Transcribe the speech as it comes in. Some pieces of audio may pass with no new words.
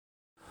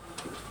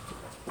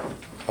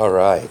All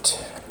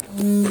right.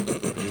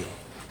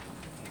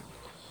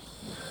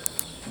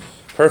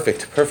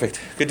 Perfect.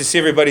 Good to see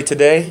everybody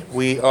today.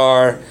 We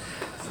are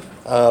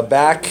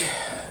back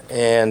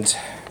and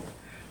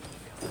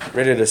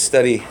ready to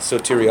study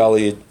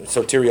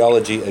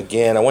soteriology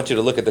again. I want you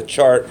to look at the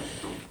chart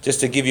just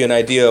to give you an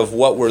idea of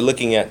what we're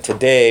looking at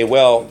today.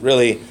 Well,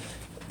 really,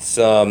 it's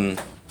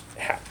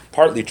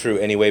partly true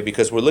anyway,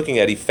 because we're looking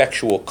at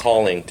effectual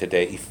calling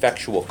today,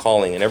 effectual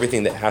calling, and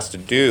everything that has to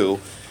do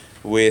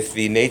with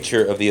the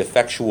nature of the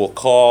effectual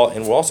call.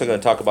 And we're also going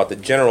to talk about the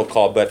general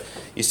call, but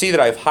you see that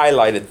I've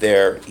highlighted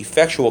there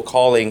effectual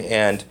calling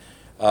and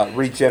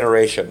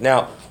regeneration.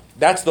 Now,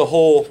 that's the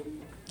whole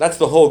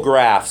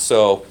graph.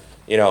 So,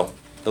 the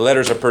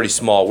letters are pretty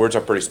small, words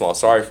are pretty small.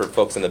 Sorry for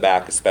folks in the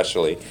back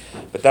especially,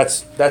 but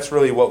that's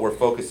really what we're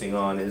focusing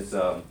on is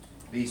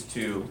these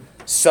two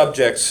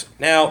subjects.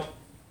 Now,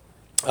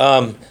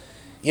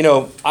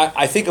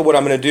 I think what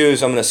I'm going to do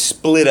is I'm going to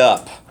split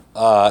up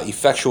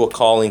effectual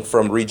calling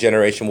from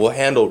regeneration. We'll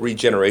handle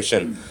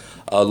regeneration,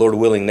 Lord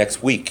willing,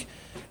 next week,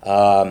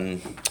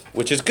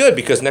 which is good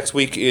because next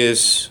week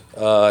is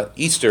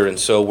Easter, and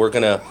so we're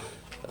going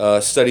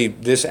to study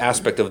this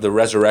aspect of the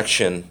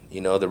resurrection,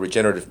 the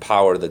regenerative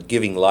power, the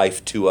giving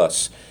life to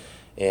us,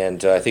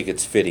 and I think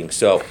it's fitting.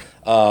 So,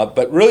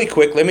 but really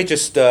quick, let me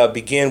just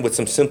begin with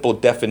some simple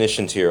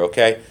definitions here,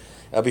 okay?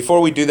 Before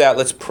we do that,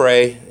 let's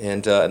pray,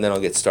 and then I'll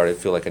get started. I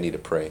feel like I need to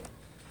pray.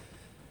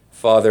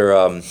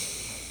 Father,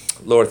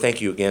 Lord, thank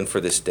you again for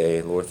this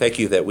day. Lord, thank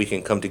you that we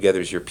can come together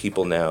as your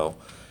people now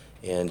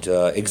and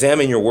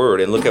examine your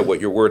word and look at what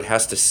your word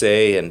has to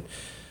say. And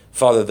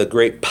Father, the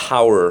great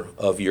power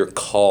of your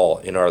call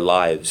in our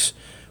lives.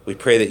 We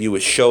pray that you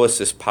would show us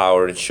this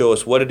power and show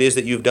us what it is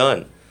that you've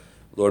done,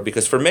 Lord,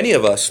 because for many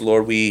of us,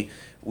 Lord, we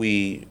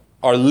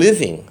are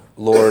living,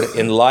 Lord,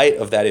 in light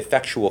of that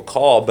effectual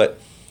call, but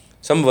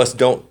some of us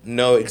don't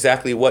know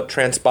exactly what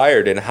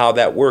transpired and how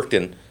that worked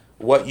and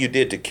what you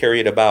did to carry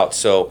it about.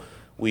 So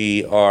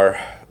we are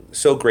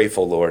so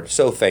grateful, Lord,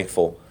 so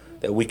thankful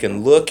that we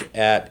can look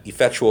at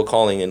effectual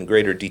calling in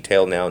greater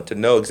detail now and to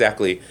know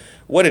exactly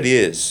what it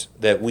is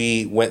that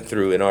we went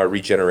through in our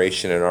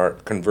regeneration and our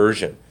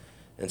conversion.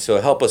 And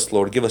so help us,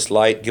 Lord, give us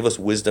light, give us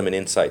wisdom and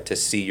insight to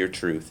see your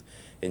truth.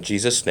 In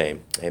Jesus'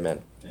 name,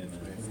 amen.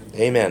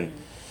 Amen.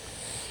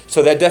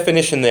 So that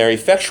definition there,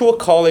 effectual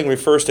calling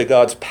refers to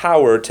God's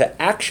power to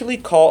actually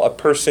call a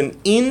person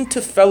into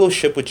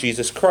fellowship with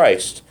Jesus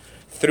Christ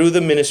through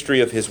the ministry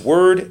of his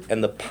word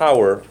and the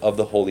power of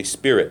the Holy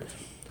Spirit.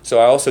 So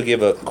I also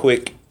give a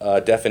quick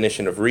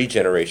definition of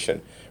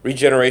regeneration.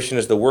 Regeneration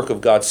is the work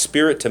of God's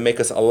Spirit to make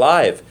us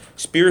alive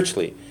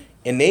spiritually,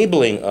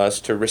 enabling us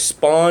to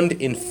respond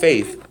in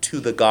faith to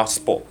the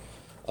gospel.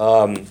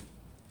 A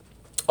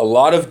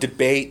lot of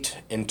debate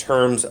in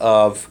terms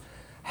of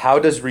how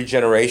does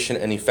regeneration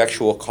and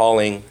effectual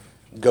calling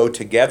go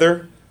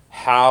together?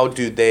 How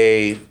do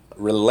they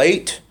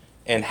relate?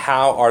 And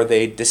how are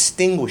they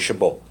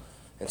distinguishable?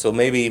 And so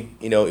maybe,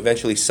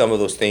 eventually some of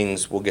those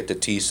things we'll get to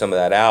tease some of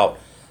that out.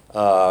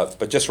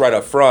 But just right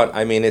up front,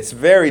 it's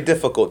very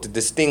difficult to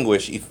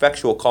distinguish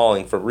effectual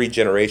calling from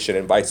regeneration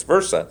and vice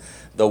versa.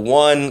 The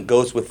one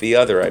goes with the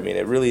other.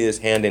 It really is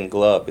hand in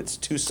glove. It's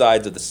two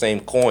sides of the same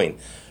coin.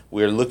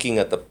 We're looking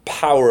at the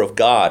power of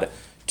God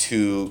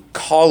to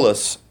call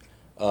us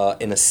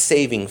in a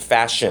saving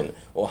fashion.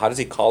 Well, how does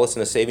he call us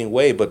in a saving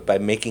way? But by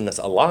making us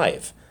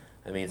alive.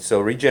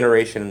 So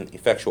regeneration and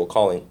effectual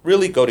calling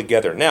really go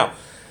together. Now,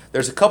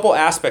 there's a couple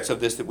aspects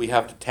of this that we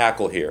have to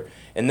tackle here.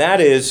 And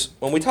that is,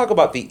 when we talk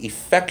about the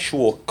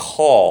effectual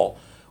call,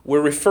 we're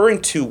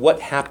referring to what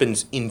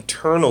happens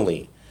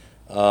internally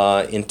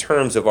in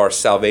terms of our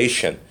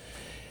salvation.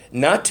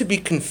 Not to be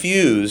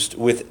confused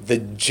with the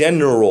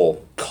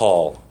general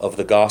call of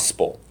the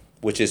gospel,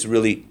 which is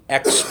really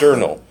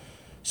external.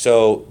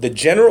 So the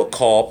general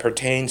call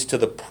pertains to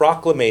the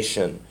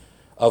proclamation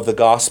of the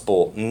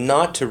gospel,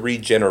 not to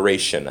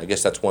regeneration. I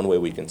guess that's one way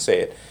we can say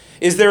it.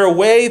 Is there a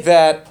way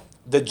that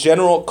the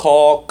general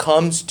call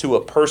comes to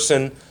a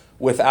person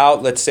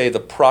without, let's say, the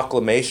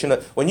proclamation?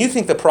 When you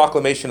think the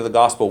proclamation of the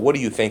gospel, what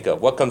do you think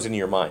of? What comes into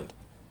your mind?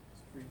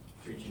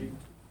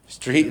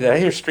 Street? Did I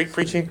hear street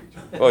preaching?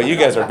 Oh, you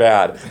guys are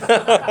bad.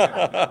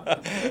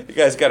 You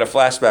guys got a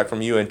flashback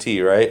from UNT,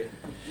 right?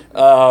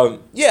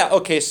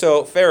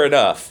 So fair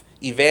enough.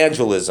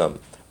 Evangelism.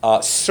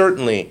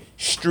 Certainly,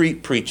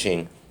 street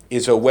preaching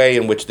is a way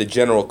in which the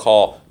general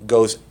call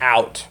goes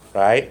out,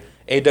 right?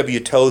 A.W.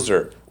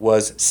 Tozer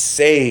was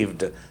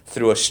saved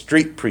through a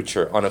street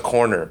preacher on a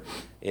corner,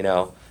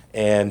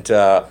 And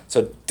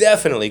so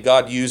definitely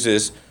God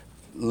uses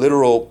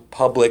literal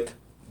public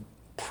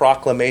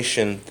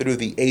proclamation through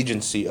the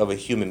agency of a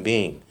human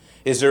being.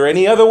 Is there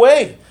any other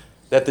way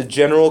that the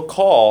general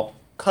call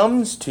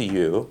comes to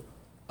you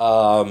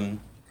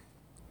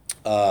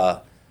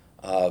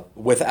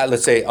with,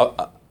 let's say,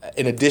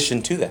 in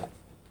addition to that?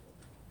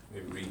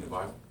 Maybe reading the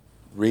Bible.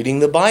 Reading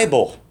the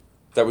Bible.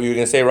 Is that what you were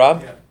going to say,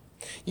 Rob? Yeah.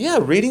 Yeah,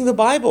 reading the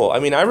Bible.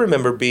 I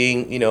remember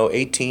being,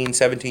 18,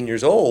 17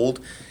 years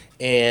old,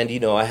 and,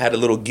 I had a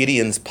little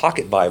Gideon's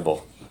Pocket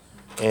Bible.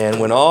 And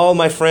when all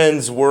my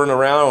friends weren't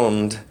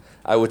around,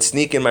 I would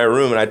sneak in my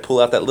room and I'd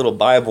pull out that little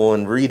Bible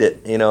and read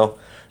it,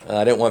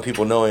 I didn't want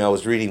people knowing I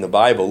was reading the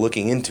Bible,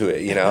 looking into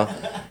it,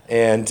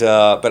 And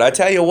but I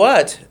tell you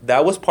what,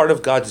 that was part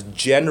of God's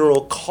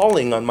general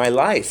calling on my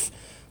life.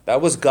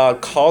 That was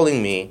God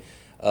calling me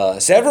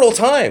several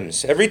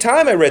times. Every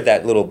time I read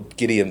that little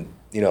Gideon,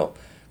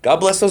 God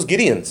bless those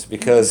Gideons,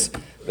 because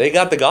they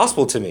got the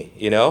gospel to me,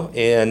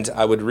 and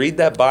I would read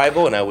that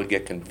Bible and I would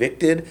get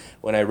convicted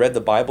when I read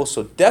the Bible.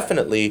 So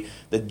definitely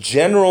the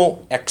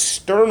general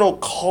external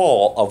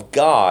call of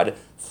God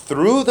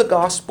through the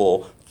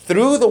gospel,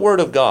 through the word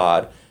of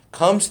God,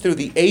 comes through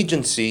the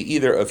agency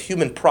either of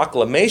human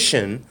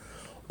proclamation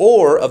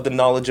or of the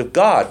knowledge of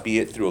God, be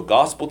it through a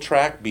gospel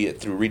tract, be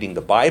it through reading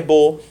the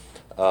Bible,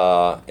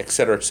 et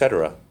cetera, et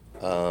cetera.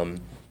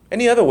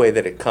 Any other way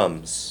that it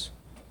comes?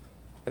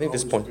 I think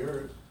this point.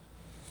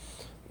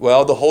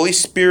 Well, the Holy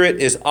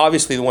Spirit is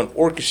obviously the one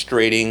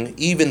orchestrating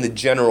even the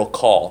general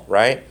call,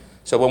 right?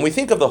 So when we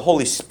think of the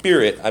Holy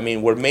Spirit,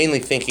 we're mainly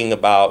thinking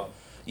about,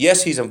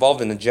 yes, he's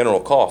involved in the general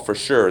call, for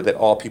sure, that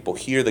all people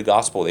hear the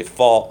gospel. They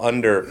fall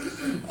under,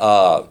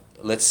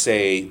 let's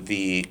say,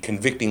 the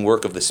convicting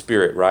work of the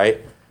Spirit, right?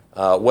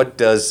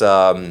 What's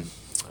the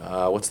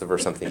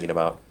verse I'm thinking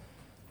about?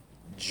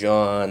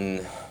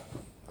 John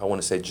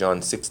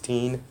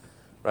 16,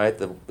 right?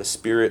 The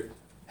Spirit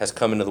has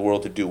come into the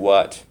world to do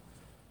what?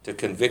 To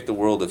convict the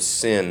world of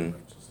sin,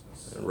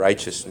 and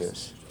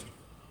righteousness,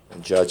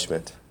 and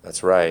judgment.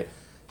 That's right.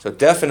 So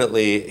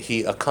definitely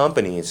he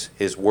accompanies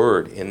his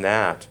word in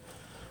that.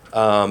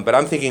 But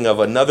I'm thinking of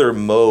another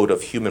mode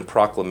of human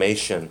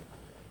proclamation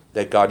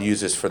that God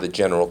uses for the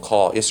general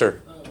call. Yes, sir?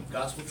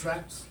 Gospel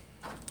tracts?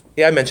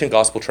 Yeah, I mentioned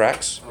gospel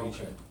tracts.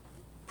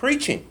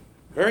 Preaching.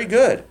 Very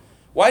good.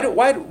 Why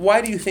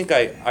do you think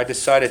I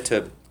decided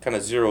to kind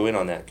of zero in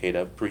on that,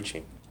 K-Dub,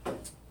 preaching?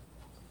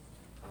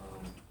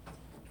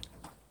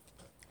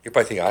 You're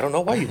probably thinking, I don't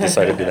know why you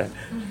decided to do that.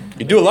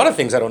 You do a lot of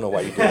things I don't know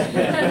why you do.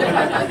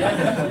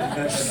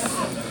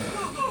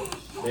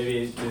 Maybe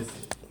it's just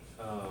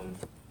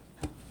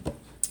this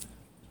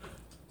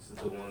is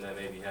the one that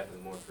maybe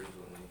happens more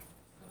frequently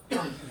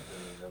than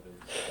the others.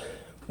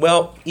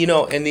 Well,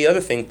 and the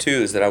other thing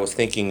too is that I was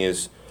thinking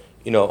is,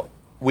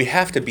 we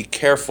have to be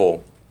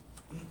careful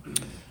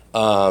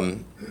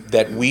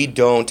that we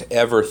don't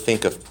ever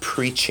think of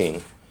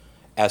preaching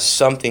as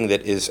something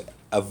that is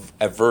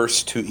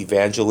averse to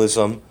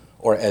evangelism,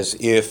 or as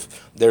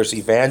if there's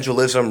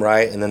evangelism,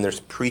 right, and then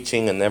there's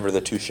preaching, and never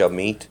the two shall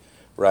meet,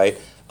 right?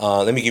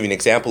 Let me give you an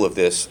example of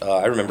this.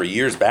 I remember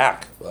years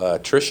back,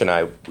 Trish and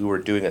I, we were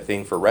doing a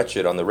thing for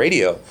Wretched on the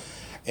radio,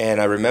 and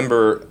I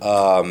remember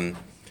on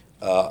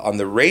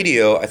the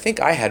radio, I think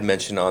I had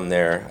mentioned on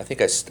there, I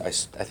think I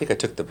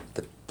took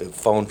the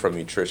phone from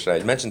you, Trish,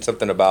 and I mentioned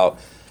something about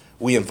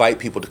we invite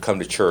people to come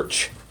to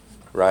church,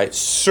 right?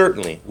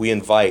 Certainly, we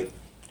invite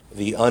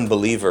the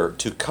unbeliever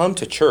to come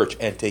to church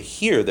and to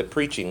hear the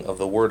preaching of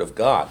the Word of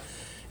God.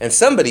 And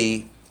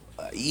somebody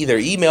either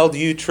emailed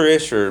you,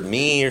 Trish, or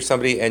me, or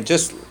somebody, and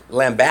just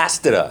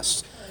lambasted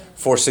us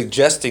for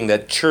suggesting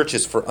that church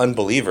is for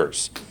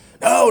unbelievers.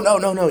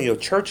 No,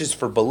 church is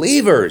for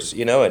believers,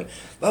 and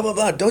blah, blah,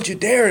 blah. Don't you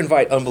dare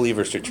invite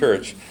unbelievers to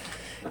church.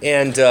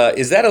 And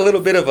is that a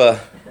little bit of a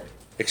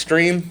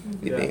extreme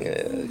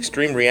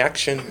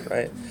reaction,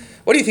 right?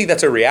 What do you think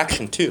that's a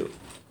reaction to?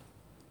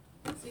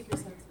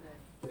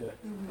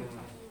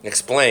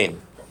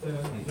 Explain.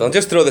 Don't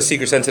just throw the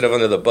seeker sensitive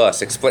under the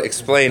bus.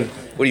 Explain.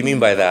 What do you mean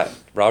by that,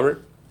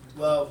 Robert?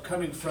 Well,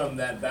 coming from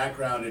that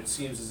background, it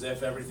seems as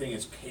if everything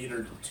is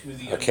catered to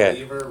the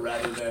unbeliever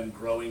rather than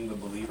growing the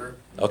believer.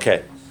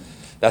 Okay,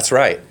 that's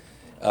right.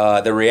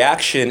 The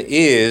reaction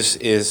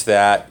is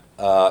that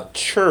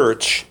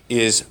church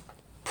is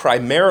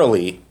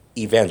primarily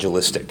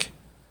evangelistic.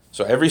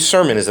 So every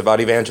sermon is about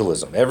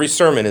evangelism. Every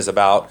sermon is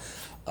about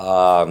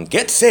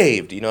get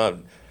saved.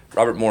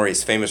 Robert Morey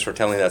is famous for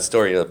telling that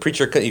story. The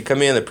preacher, you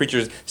come in, the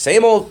preacher's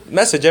same old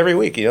message every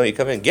week. You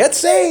come in, get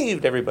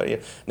saved, everybody.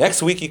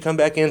 Next week you come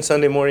back in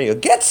Sunday morning, you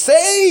get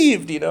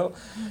saved.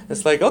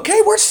 It's like,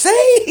 okay, we're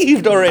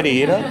saved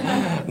already.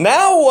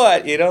 Now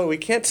what? We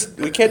can't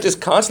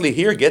just constantly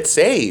hear get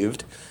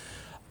saved.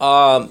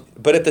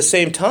 But at the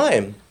same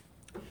time,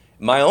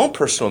 my own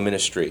personal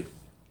ministry,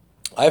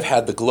 I've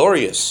had the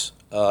glorious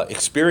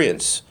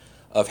experience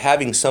of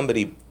having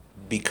somebody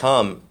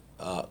become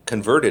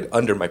converted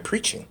under my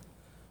preaching.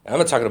 I'm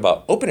not talking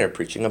about open-air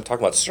preaching. I'm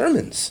talking about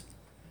sermons.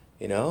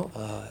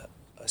 A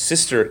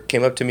sister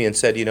came up to me and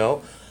said,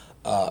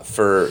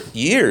 for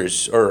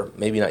years, or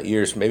maybe not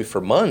years, maybe for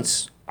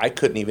months, I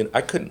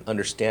couldn't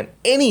understand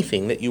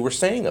anything that you were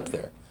saying up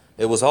there.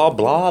 It was all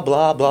blah,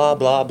 blah, blah,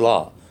 blah,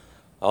 blah.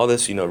 All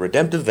this,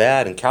 redemptive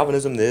that and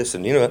Calvinism this,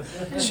 and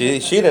she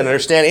didn't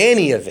understand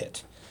any of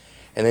it.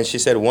 And then she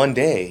said, one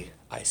day,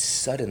 I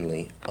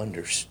suddenly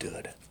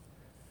understood.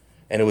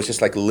 And it was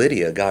just like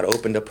Lydia, God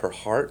opened up her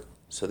heart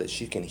so that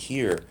she can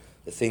hear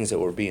the things that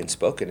were being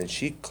spoken. And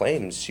she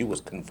claims she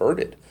was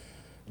converted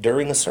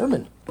during a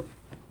sermon.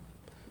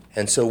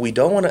 And so we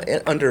don't want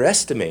to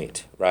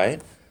underestimate,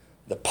 right,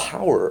 the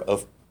power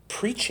of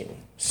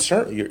preaching,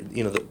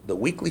 the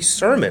weekly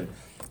sermon,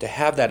 to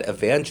have that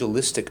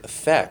evangelistic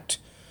effect,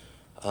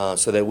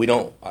 so that we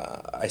don't,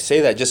 I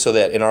say that just so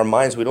that in our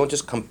minds we don't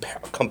just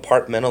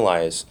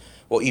compartmentalize,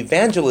 well,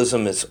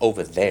 evangelism is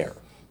over there,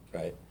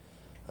 right?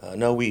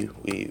 No, we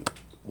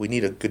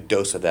need a good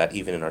dose of that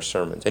even in our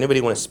sermons.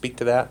 Anybody want to speak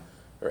to that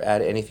or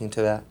add anything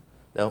to that?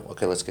 No?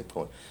 Okay, let's get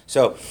going.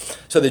 So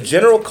the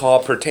general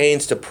call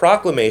pertains to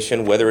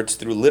proclamation, whether it's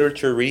through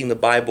literature, reading the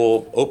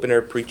Bible,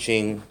 open-air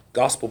preaching,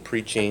 gospel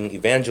preaching,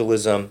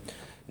 evangelism,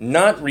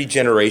 not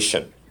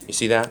regeneration. You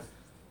see that?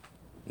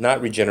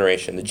 Not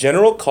regeneration. The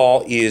general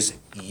call is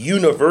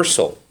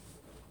universal.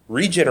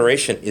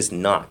 Regeneration is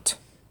not.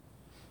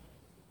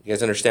 You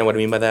guys understand what I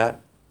mean by that?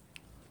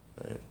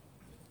 Right.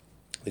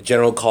 The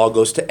general call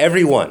goes to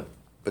everyone,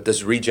 but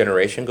does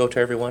regeneration go to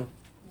everyone?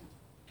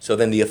 So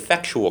then the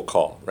effectual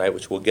call, right,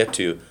 which we'll get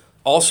to,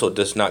 also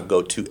does not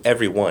go to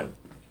everyone.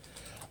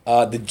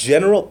 The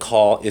general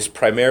call is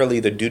primarily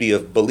the duty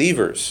of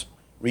believers.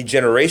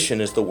 Regeneration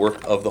is the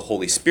work of the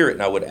Holy Spirit,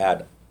 and I would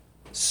add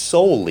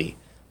solely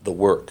the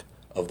work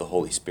of the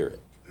Holy Spirit,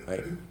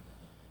 right?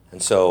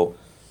 And so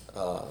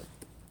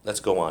let's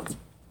go on.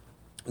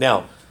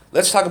 Now,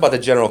 let's talk about the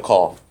general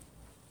call.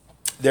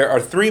 There are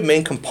three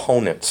main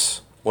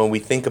components when we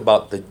think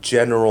about the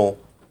general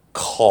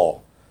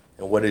call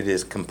and what it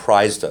is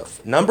comprised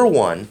of. Number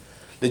one,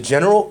 the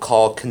general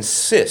call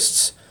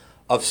consists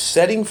of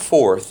setting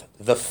forth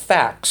the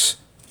facts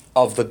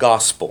of the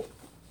gospel.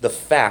 The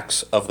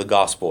facts of the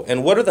gospel.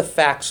 And what are the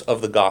facts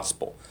of the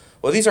gospel?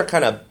 Well, these are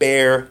kind of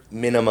bare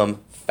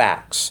minimum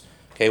facts.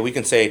 Okay, we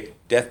can say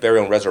death,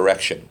 burial, and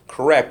resurrection.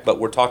 Correct, but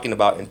we're talking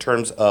about in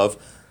terms of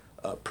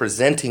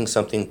presenting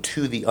something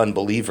to the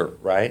unbeliever,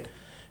 right?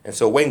 And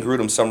so Wayne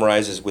Grudem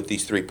summarizes with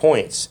these 3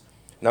 points.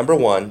 Number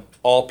one,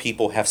 all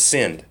people have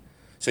sinned.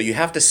 So you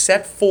have to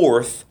set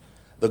forth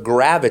the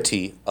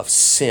gravity of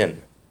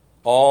sin.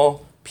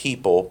 All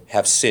people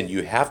have sinned.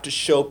 You have to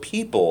show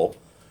people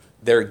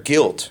their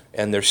guilt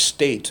and their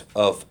state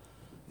of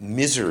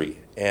misery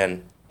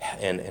and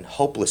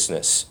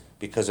hopelessness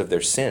because of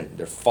their sin,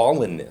 their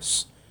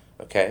fallenness.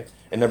 Okay?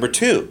 And number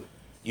two,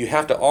 you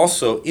have to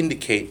also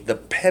indicate the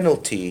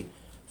penalty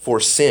for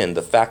sin,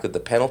 the fact that the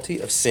penalty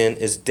of sin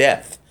is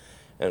death.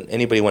 And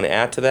anybody want to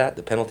add to that?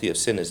 The penalty of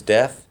sin is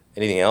death.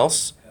 Anything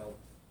else?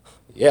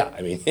 Yeah,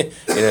 I mean, you know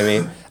what I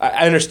mean?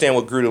 I understand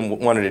what Grudem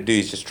wanted to do.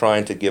 He's just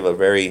trying to give a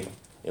very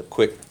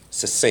quick,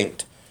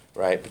 succinct,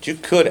 right? But you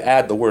could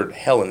add the word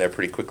hell in there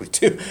pretty quickly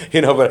too,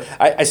 But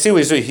I see what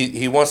he's doing.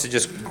 He wants to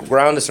just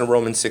ground us in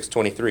Romans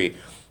 6:23.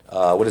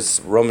 What is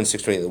Romans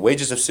 6:20? The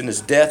wages of sin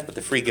is death, but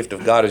the free gift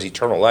of God is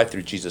eternal life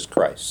through Jesus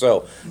Christ.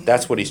 So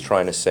that's what he's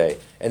trying to say.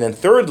 And then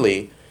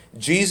thirdly,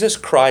 Jesus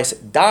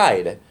Christ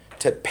died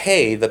to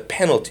pay the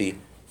penalty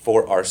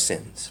for our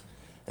sins.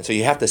 And so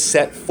you have to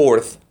set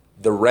forth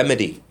the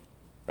remedy,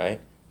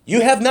 right?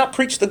 You have not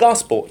preached the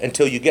gospel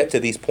until you get to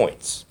these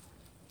points.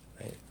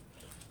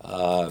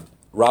 Right?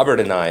 Robert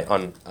and I,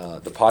 on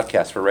the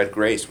podcast for Red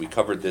Grace, we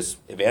covered this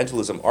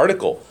evangelism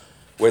article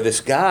where this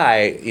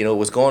guy,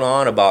 was going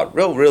on about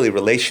really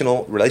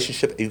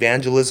relationship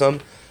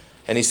evangelism.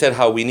 And he said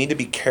how we need to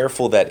be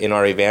careful that in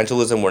our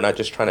evangelism, we're not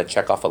just trying to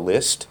check off a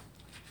list,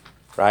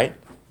 right?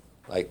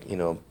 Like,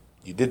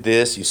 you did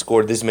this, you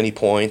scored this many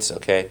points,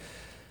 okay?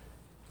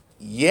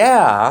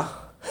 Yeah,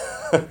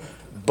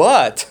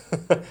 but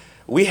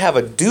we have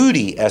a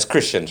duty as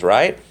Christians,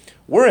 right?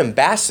 We're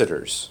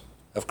ambassadors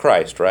of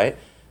Christ, right?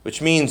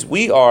 Which means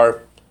we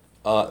are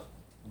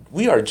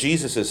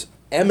Jesus's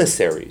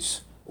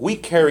emissaries. We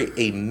carry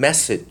a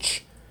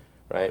message,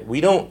 right?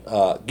 We don't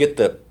get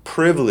the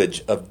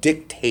privilege of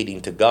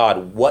dictating to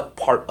God what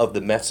part of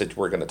the message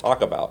we're going to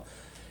talk about.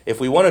 If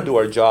we want to do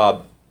our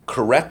job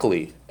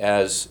correctly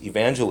as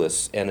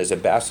evangelists and as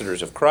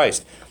ambassadors of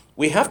Christ,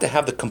 we have to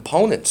have the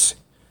components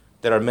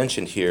that are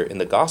mentioned here in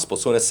the gospel.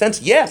 So in a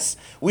sense, yes,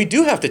 we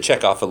do have to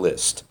check off a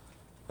list,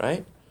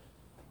 right?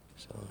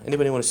 So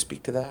anybody want to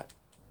speak to that?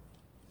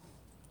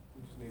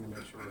 We just need to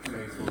make sure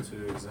we're faithful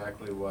to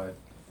exactly what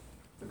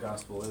the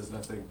gospel is. And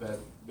I think that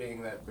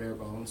being that bare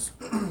bones,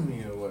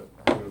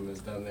 what Grudem has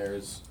done there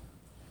is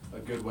a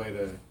good way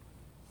to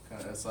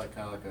it's like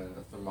a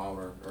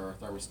thermometer or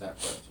a thermostat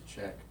for us to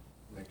check,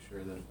 make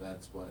sure that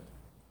that's what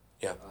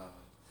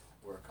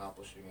we're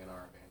accomplishing in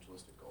our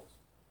evangelistic goals.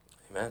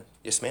 Amen.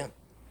 Yes, ma'am.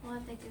 Well, I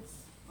think it's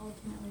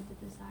ultimately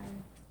the desire.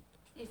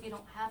 If you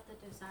don't have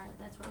the desire,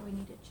 that's where we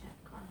need to check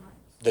our hearts.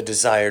 The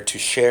desire to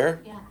share?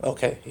 Yeah.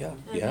 Okay, yeah,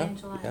 To yeah,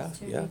 evangelize, yeah,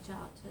 to yeah. reach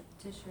out,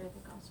 to share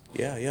the gospel.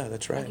 Yeah,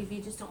 that's right. Like if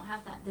you just don't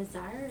have that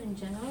desire in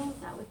general,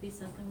 that would be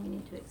something we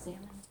need to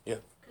examine. Yeah.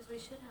 Because we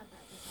should have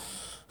that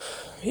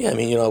desire. Yeah, I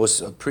mean, I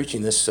was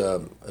preaching this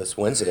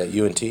Wednesday at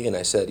UNT, and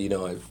I said, I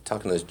was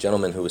talking to this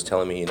gentleman who was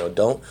telling me,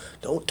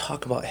 don't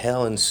talk about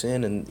hell and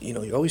sin, and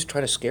you're always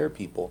trying to scare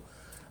people.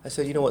 I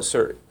said, you know what,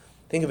 sir?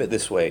 Think of it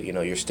this way.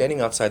 You're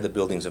standing outside the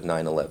buildings of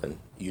 9/11.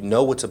 You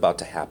know what's about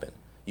to happen.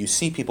 You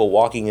see people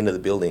walking into the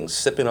buildings,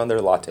 sipping on their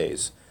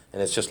lattes,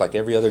 and it's just like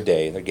every other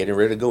day. They're getting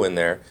ready to go in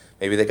there.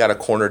 Maybe they got a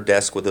corner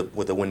desk with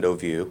a window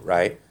view,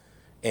 right?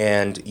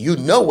 and you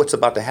know what's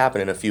about to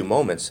happen in a few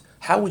moments,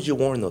 how would you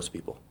warn those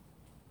people?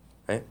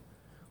 Right?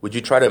 Would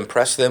you try to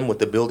impress them with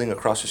the building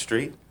across the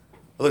street?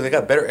 Oh, look, they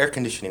got better air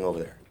conditioning over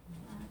there.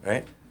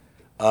 Right?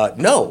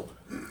 No.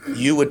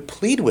 You would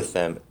plead with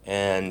them.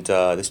 And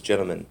this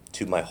gentleman,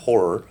 to my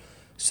horror,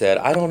 said,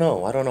 I don't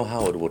know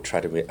how it will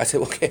try to be. I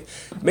said, okay,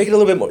 make it a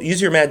little bit more.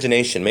 Use your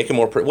imagination. Make it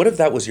more. What if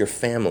that was your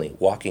family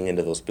walking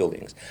into those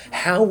buildings?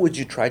 How would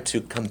you try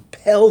to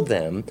compel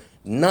them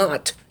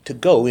not to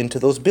go into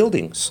those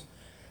buildings?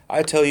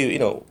 I tell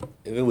you,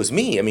 if it was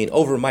me,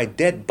 over my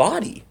dead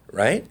body,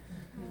 right?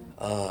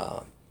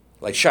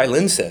 Like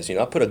Shailin says,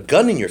 I'll put a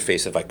gun in your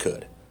face if I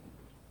could,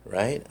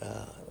 right?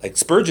 Like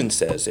Spurgeon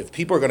says, if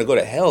people are going to go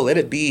to hell, let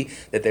it be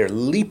that they're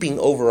leaping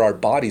over our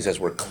bodies as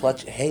we're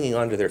hanging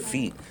onto their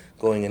feet,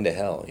 going into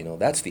hell.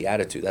 That's the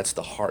attitude, that's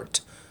the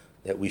heart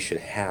that we should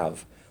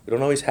have. We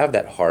don't always have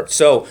that heart.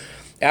 So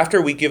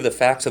after we give the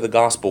facts of the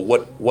gospel,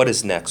 what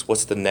is next?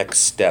 What's the next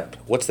step?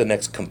 What's the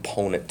next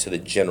component to the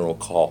general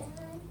call?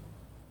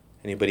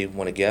 Anybody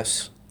want to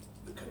guess?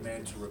 The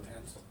command to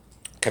repent.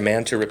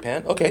 Command to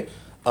repent? Okay.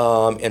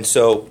 And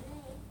so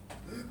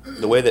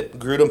the way that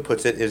Grudem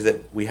puts it is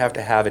that we have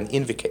to have an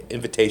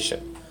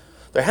invitation.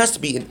 There has to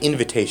be an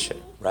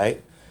invitation,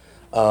 right?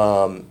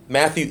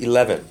 Matthew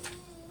 11,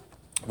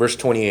 verse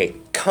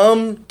 28.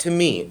 Come to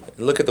me.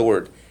 Look at the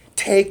word.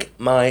 Take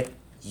my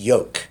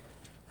yoke,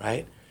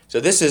 right? So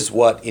this is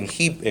what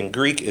in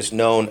Greek is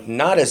known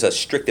not as a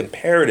strict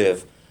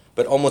imperative,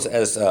 but almost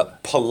as a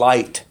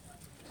polite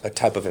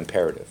type of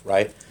imperative,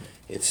 right?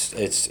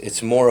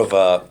 It's more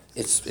of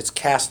it's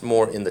cast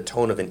more in the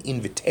tone of an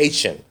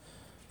invitation,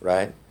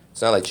 right?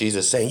 It's not like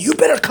Jesus saying, you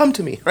better come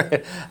to me,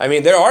 right?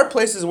 There are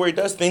places where he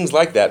does things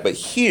like that, but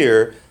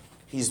here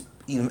he's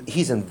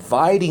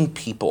inviting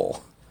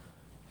people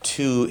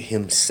to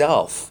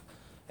himself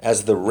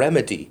as the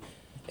remedy.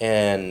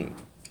 And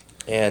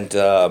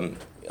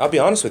I'll be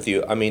honest with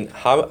you,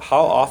 how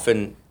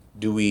often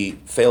do we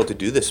fail to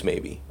do this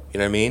maybe? You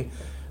know what I mean?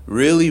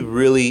 Really,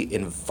 really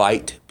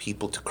invite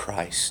people to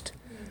Christ.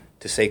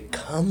 To say,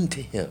 come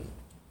to him,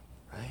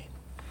 right?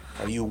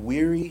 Are you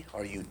weary?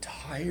 Are you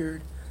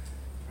tired?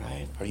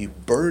 Right? Are you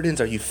burdened?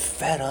 Are you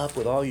fed up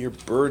with all your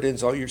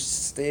burdens, all your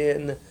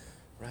sin?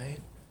 Right?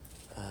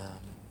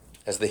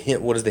 As the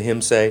hymn, what does the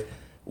hymn say?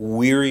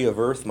 Weary of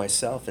earth,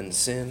 myself, and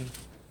sin.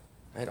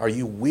 Right? Are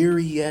you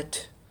weary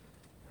yet?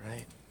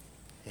 Right?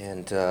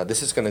 And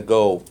this is going to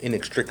go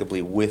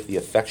inextricably with the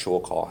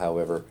effectual call,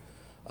 however.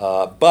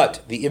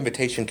 But the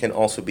invitation can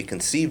also be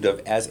conceived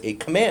of as a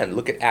command.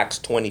 Look at Acts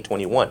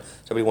 20:21.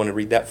 Somebody want to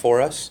read that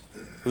for us?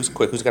 Who's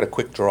quick? Who's got a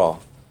quick draw?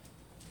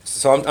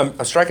 So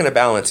I'm striking a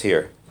balance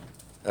here.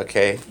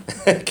 Okay,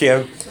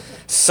 Kim.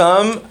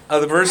 Some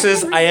of the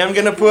verses I am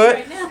going to put,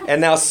 and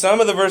now some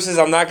of the verses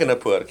I'm not going to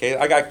put. Okay,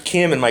 I got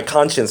Kim in my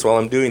conscience while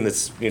I'm doing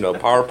this,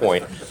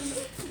 PowerPoint.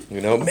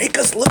 Make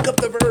us look up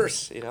the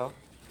verse.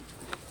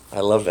 I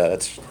love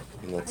that.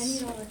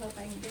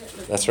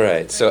 That's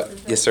right. So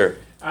yes, sir.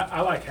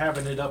 I like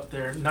having it up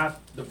there, not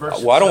the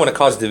verse. Well, I don't want to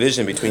cause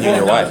division between you and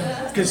your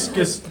wife.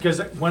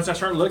 Because once I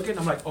start looking,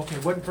 I'm like, okay,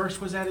 what verse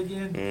was that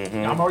again? Mm-hmm.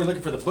 I'm already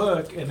looking for the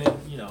book, and then,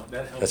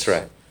 that helps. That's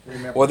right.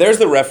 Remember. Well, there's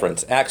the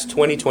reference, Acts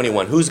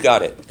 20:21. Who's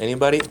got it?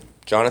 Anybody?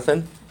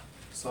 Jonathan?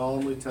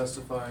 Solemnly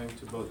testifying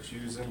to both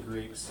Jews and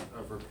Greeks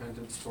of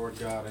repentance toward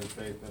God and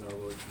faith in our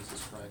Lord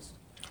Jesus Christ.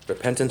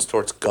 Repentance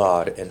towards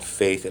God and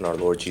faith in our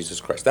Lord Jesus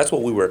Christ. That's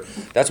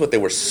what they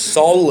were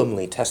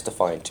solemnly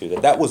testifying to.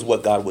 That was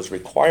what God was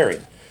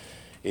requiring,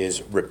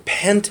 is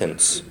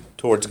repentance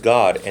towards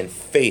God and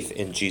faith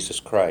in Jesus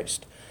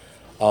Christ.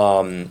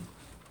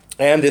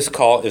 And this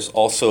call is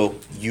also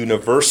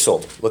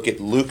universal. Look at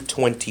Luke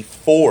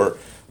 24,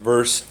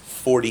 verse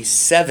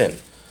 47.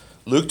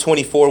 Luke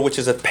 24, which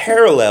is a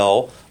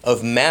parallel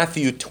of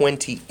Matthew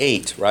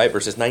 28, right?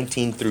 Verses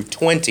 19 through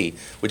 20,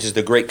 which is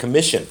the Great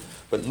Commission.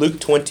 But Luke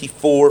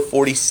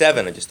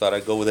 24:47, I just thought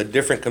I'd go with a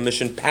different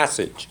commission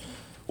passage.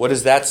 What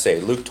does that say?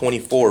 Luke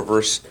 24,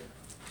 verse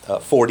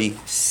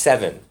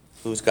 47.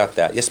 Who's got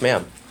that? Yes,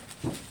 ma'am.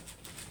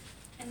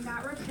 And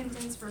that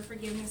repentance for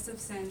forgiveness of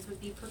sins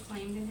would be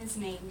proclaimed in his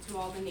name to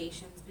all the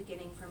nations,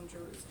 beginning from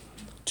Jerusalem.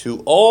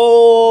 To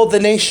all the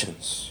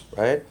nations,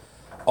 right?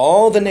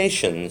 All the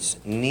nations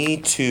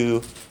need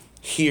to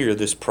hear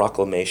this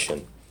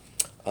proclamation.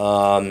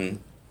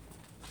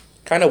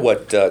 Kind of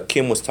what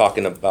Kim was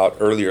talking about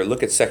earlier.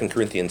 Look at 2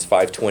 Corinthians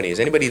 5:20. Is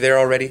anybody there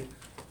already?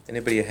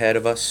 Anybody ahead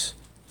of us?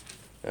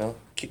 No?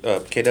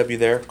 KW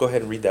there? Go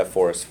ahead and read that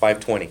for us.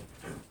 5:20.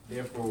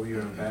 Therefore, we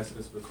are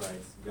ambassadors for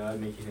Christ, God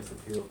making his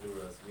appeal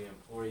through us. We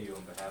implore you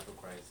on behalf of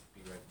Christ,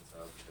 be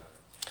reconciled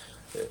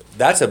to God.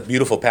 That's a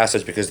beautiful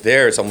passage because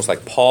there it's almost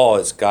like Paul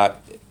has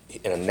got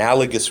an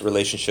analogous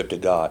relationship to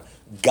God.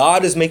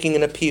 God is making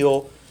an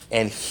appeal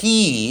and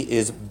he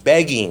is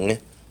begging,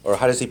 or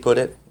how does he put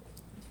it?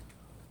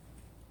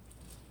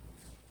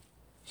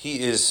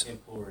 He is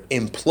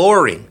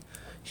imploring.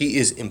 He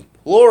is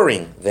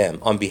imploring them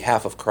on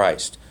behalf of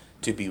Christ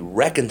to be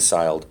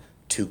reconciled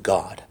to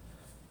God,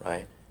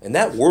 right? And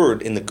that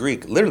word in the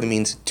Greek literally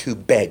means to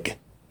beg,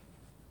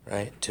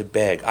 right? To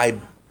beg. I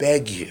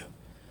beg you,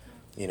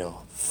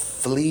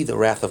 flee the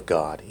wrath of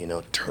God,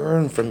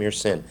 turn from your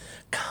sin.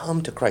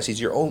 Come to Christ. He's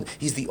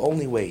the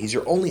only way. He's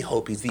your only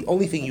hope. He's the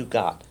only thing you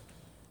got,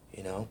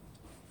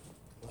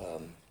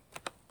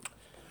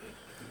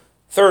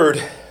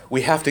 Third,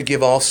 we have to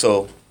give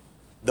also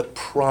the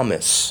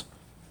promise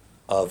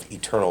of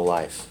eternal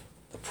life.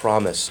 The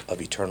promise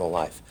of eternal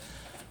life.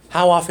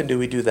 How often do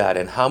we do that,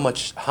 and how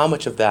much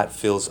of that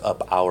fills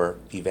up our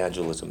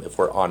evangelism, if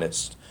we're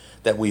honest?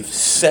 That we've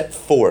set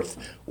forth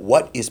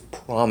what is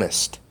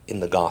promised in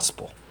the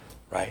gospel,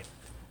 right?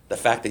 The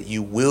fact that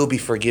you will be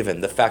forgiven,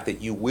 the fact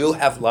that you will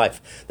have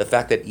life, the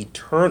fact that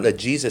that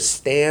Jesus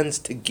stands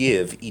to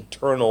give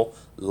eternal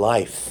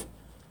life.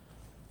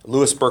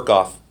 Louis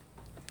Berkhoff,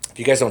 if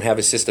you guys don't have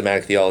his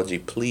systematic theology,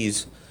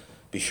 please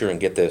be sure and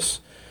get this.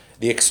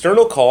 The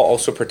external call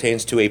also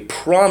pertains to a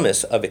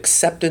promise of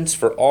acceptance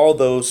for all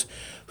those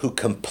who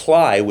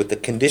comply with the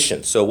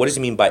conditions. So what does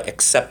he mean by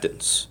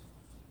acceptance?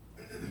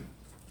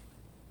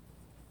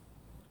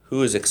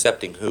 Who is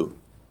accepting who?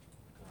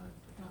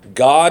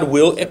 God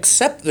will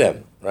accept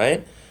them,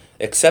 right?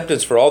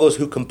 Acceptance for all those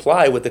who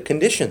comply with the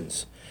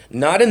conditions.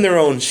 Not in their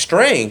own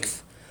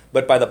strength,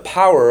 but by the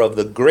power of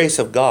the grace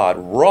of God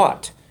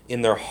wrought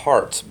in their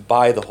hearts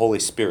by the Holy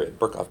Spirit.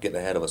 Berkhoff getting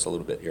ahead of us a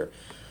little bit here.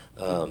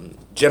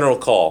 General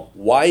call.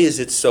 Why is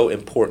it so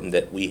important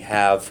that we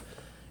have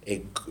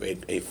a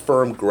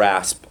firm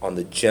grasp on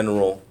the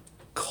general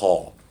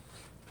call?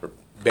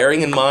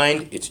 Bearing in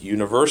mind it's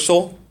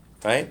universal,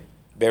 right?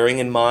 Bearing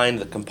in mind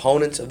the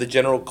components of the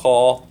general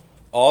call,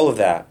 all of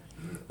that.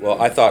 Well,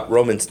 I thought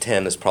Romans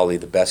 10 is probably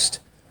the best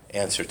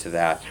answer to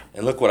that.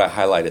 And look what I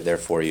highlighted there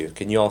for you.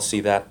 Can you all see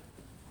that?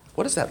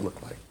 What does that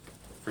look like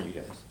for you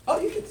guys? Oh,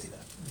 you can see that.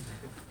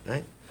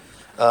 Right?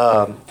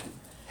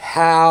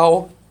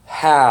 How,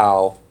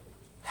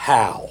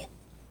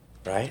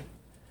 right?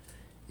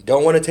 You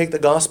don't want to take the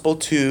gospel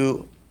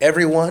to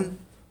everyone?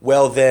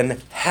 Well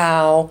then,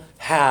 how,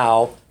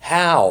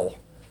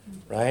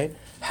 right?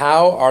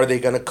 How are they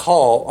going to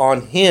call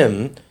on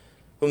him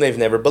whom they've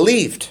never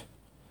believed?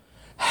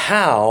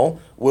 How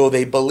will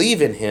they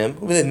believe in him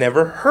whom they've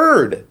never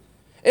heard?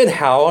 And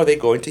how are they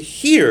going to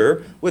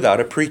hear without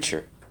a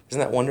preacher? Isn't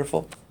that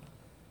wonderful?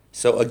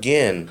 So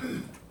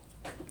again,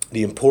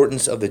 the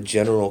importance of the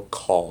general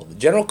call. The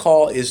general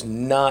call is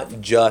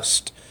not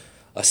just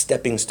a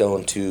stepping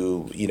stone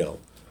to,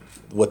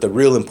 what the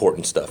real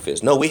important stuff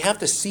is. No, we have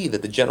to see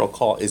that the general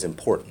call is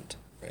important,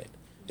 right?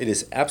 It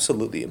is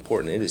absolutely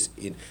important. It is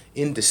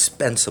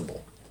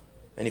indispensable.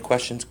 Any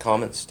questions,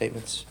 comments,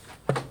 statements?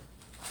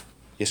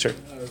 Yes, sir?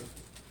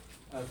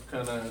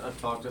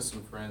 I've talked to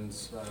some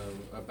friends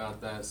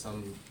about that.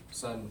 Some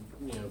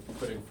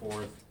putting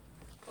forth.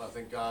 I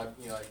think God,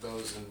 like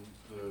those in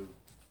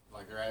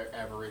their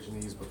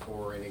Aborigines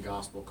before any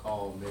gospel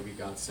call, maybe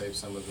God saved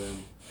some of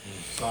them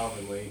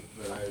sovereignly.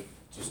 But I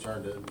just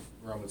turned to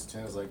Romans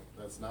 10. Is like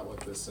that's not what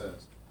this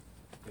says.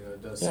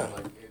 It does seem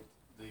like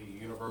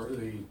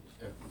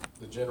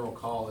the general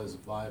call is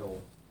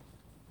vital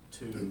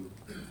to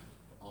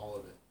all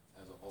of it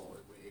as a whole.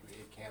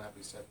 It cannot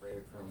be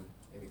separated from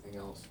anything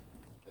else,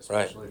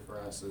 especially for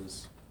us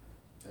as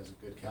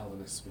a good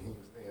Calvinist being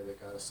that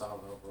God is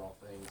sovereign over all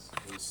things.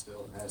 He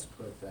still has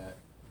put that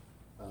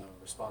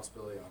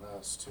responsibility on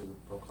us to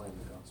proclaim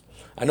the gospel.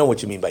 I know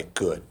what you mean by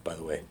good, by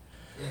the way.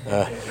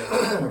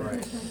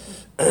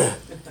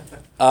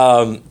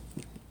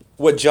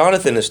 What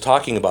Jonathan is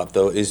talking about,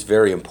 though, is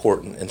very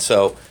important, and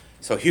so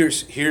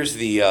here's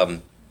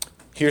the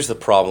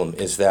problem: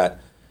 is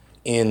that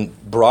in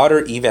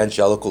broader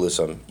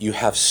evangelicalism, you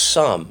have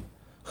some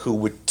who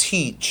would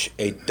teach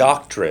a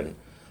doctrine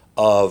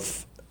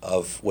of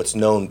what's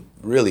known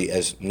really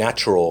as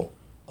natural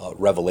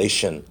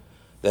revelation,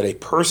 that a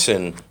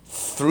person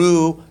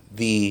through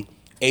the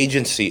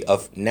agency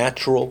of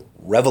natural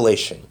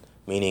revelation,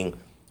 meaning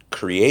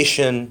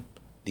creation,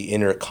 the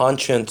inner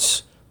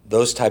conscience,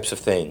 those types of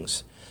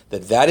things,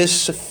 that is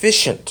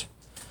sufficient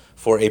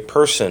for a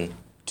person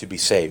to be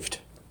saved.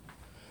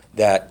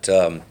 That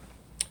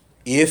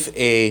if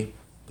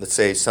let's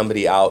say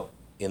somebody out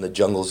in the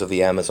jungles of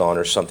the Amazon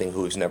or something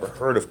who's never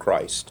heard of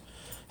Christ,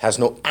 has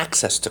no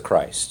access to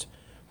Christ,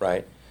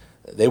 right?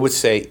 They would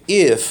say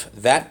if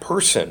that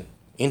person,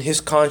 in his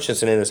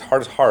conscience and in his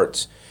heart of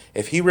hearts,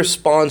 if he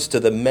responds to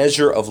the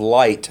measure of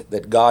light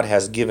that God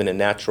has given in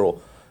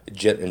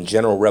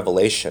general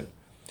revelation,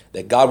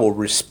 that God will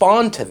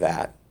respond to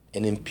that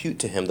and impute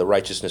to him the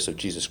righteousness of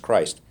Jesus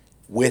Christ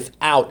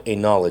without a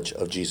knowledge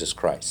of Jesus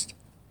Christ.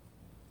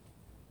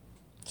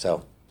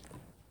 So,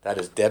 that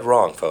is dead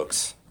wrong,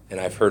 folks. And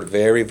I've heard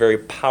very, very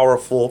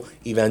powerful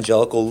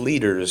evangelical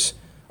leaders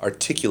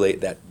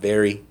articulate that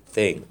very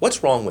thing.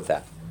 What's wrong with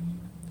that?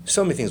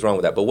 So many things wrong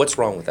with that, but what's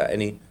wrong with that?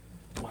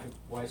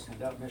 Why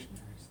send out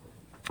missionaries?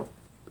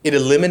 It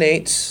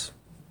eliminates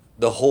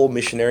the whole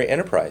missionary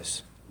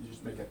enterprise. You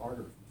just make it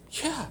harder.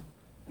 Yeah.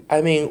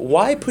 I mean,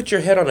 why put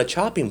your head on a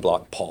chopping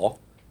block, Paul?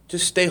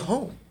 Just stay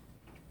home.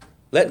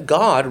 Let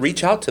God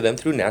reach out to them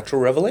through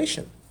natural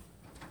revelation.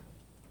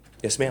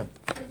 Yes, ma'am.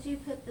 Could you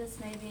put this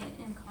maybe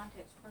in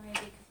context for me?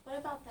 Because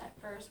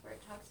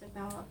talks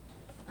about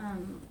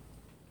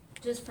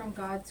just from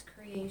God's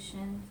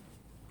creation,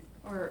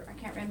 or I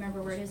can't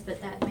remember where it is,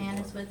 but that man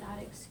is without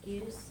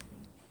excuse.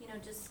 You know,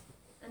 just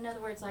in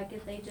other words, like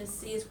if they just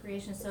see his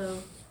creation, so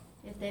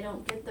if they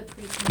don't get the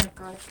preaching of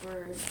God's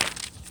word,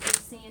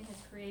 just seeing his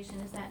creation,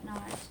 is that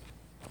not?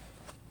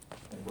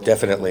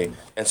 Definitely.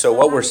 And so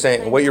what we're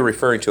saying, what you're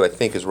referring to, I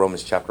think, is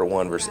Romans chapter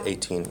 1, verse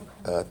 18,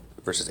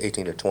 verses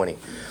 18 to 20,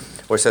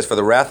 where it says, "For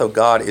the wrath of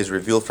God is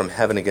revealed from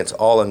heaven against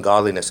all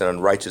ungodliness and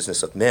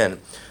unrighteousness of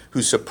men,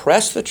 who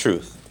suppress the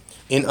truth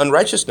in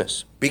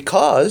unrighteousness,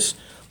 because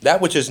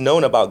that which is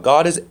known about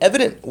God is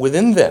evident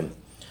within them.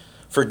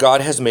 For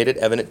God has made it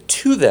evident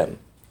to them.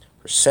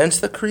 For since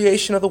the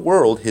creation of the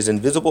world, his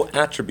invisible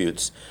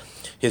attributes,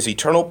 his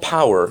eternal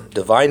power,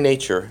 divine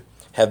nature,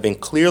 have been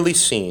clearly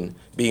seen,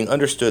 being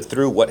understood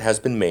through what has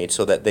been made,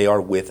 so that they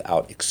are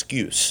without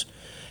excuse."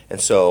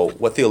 And so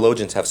what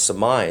theologians have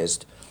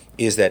surmised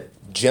is that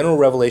general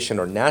revelation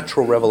or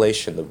natural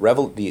revelation,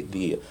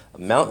 the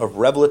amount of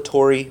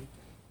revelatory,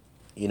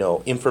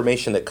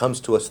 information that comes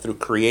to us through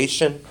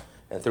creation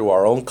and through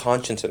our own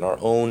conscience and our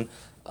own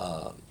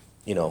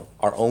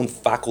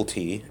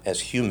faculty as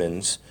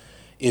humans,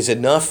 is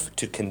enough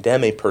to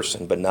condemn a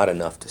person, but not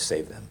enough to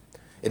save them.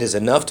 It is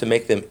enough to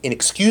make them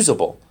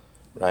inexcusable,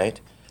 right?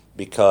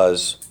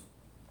 Because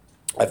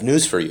I have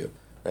news for you,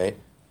 right?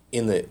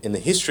 In the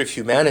history of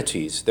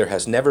humanities, there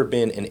has never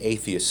been an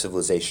atheist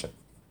civilization.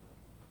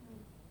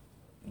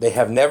 They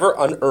have never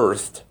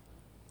unearthed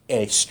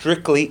a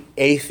strictly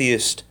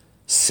atheist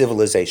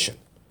civilization.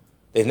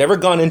 They've never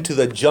gone into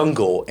the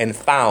jungle and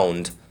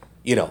found,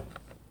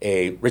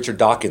 a Richard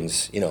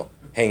Dawkins,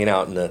 hanging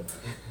out in a,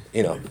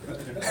 in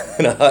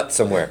a hut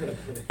somewhere,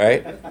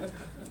 right?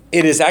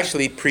 It is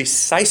actually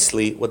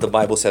precisely what the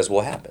Bible says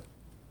will happen,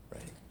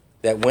 right?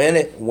 That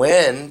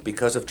when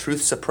because of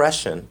truth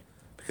suppression,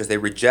 because they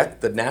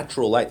reject the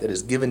natural light that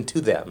is given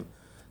to them,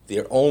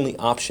 their only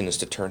option is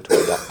to turn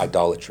to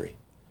idolatry.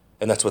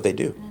 And that's what they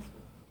do.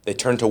 They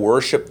turn to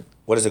worship.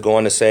 What does it go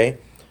on to say?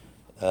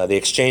 They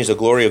exchange the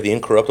glory of the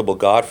incorruptible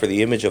God for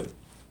the image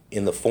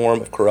in the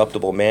form of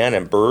corruptible man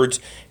and birds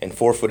and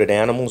four-footed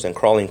animals and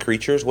crawling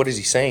creatures. What is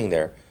he saying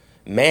there?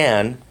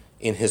 Man,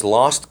 in his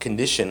lost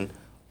condition,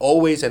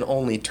 always and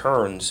only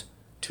turns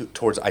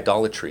towards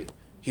idolatry.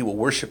 He will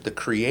worship the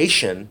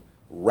creation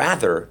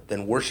rather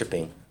than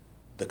worshiping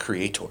the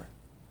Creator.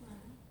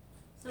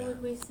 So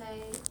would we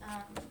say,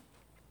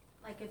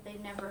 like if they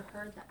never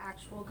heard the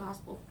actual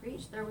gospel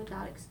preached, they're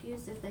without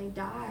excuse if they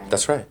die?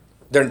 That's right.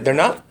 They're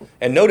not,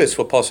 and notice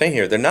what Paul's saying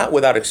here, they're not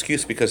without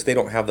excuse because they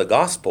don't have the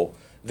gospel.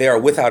 They are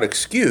without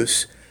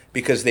excuse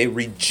because they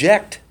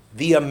reject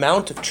the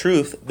amount of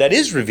truth that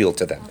is revealed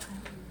to them. Okay.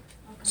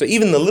 So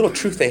even the little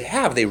truth they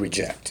have, they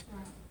reject.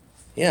 Right.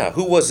 Yeah,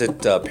 who was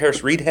it?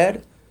 Paris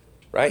Reedhead,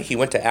 right? He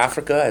went to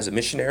Africa as a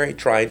missionary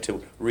trying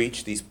to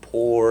reach these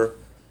poor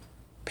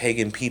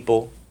pagan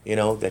people,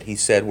 that he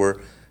said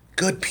were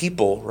good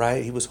people,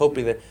 right? He was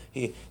hoping that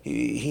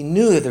he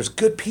knew that there's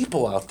good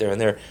people out there, and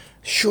they're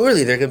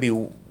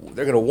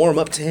going to warm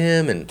up to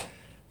him, and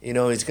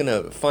he's going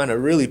to find a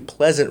really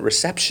pleasant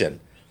reception.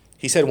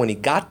 He said when he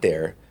got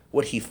there,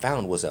 what he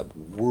found was a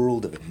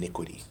world of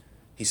iniquity.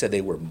 He said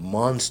they were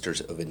monsters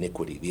of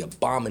iniquity, the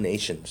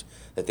abominations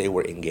that they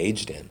were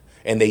engaged in.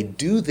 And they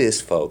do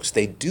this, folks,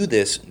 they do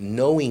this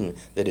knowing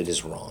that it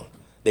is wrong.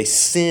 They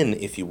sin,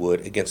 if you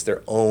would, against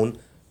their own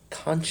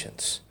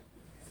conscience,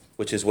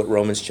 which is what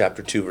Romans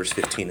chapter 2, verse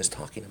 15 is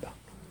talking about.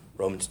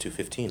 Romans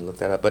 2:15, look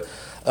that up. But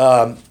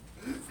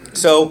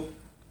so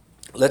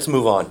let's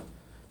move on.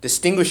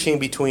 Distinguishing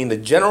between the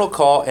general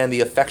call and the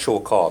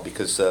effectual call,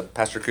 because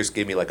Pastor Chris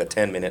gave me like a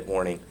 10-minute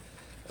warning,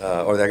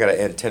 or I got to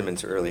end 10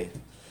 minutes early.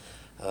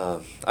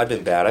 I've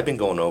been bad. I've been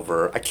going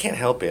over. I can't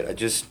help it.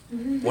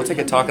 Once I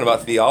get talking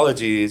about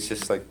theology, it's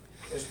just like...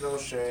 There's no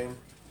shame.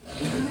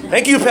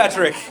 Thank you,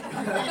 Patrick.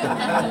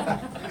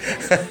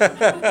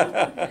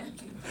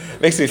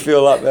 Makes me feel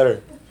a lot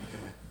better.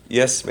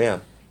 Yes,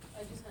 ma'am.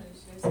 I just wanted to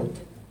share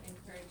something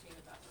encouraging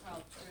about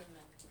Carl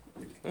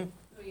Truman,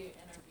 who you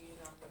interviewed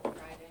on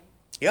Friday.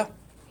 Yeah.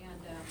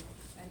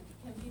 And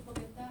can people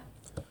get that?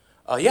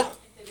 Yeah.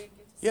 If they didn't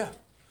get to see Yeah. it?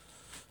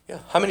 Yeah.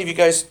 How many of you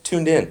guys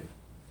tuned in?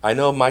 I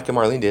know Mike and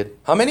Marlene did.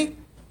 How many?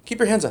 Keep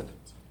your hands up.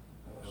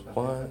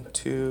 1,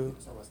 2.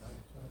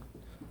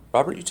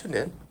 Robert, you tuned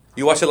in.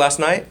 You watched it last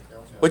night?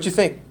 What'd you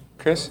think,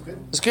 Chris?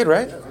 It's good,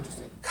 right?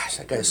 Gosh,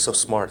 that guy is so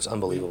smart. It's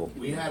unbelievable.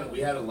 We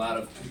had a lot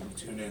of people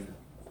tune in.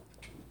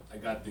 I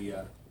got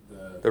the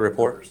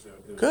report? numbers,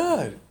 it was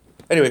Good.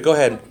 Anyway, go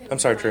ahead. Okay, I'm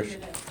sorry, before I Trish.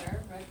 get up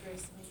there, right,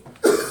 Grace, maybe?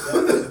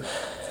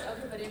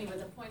 Okay, but anyway,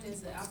 the point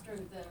is that after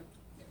the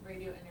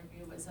radio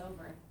interview was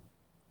over,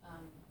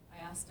 I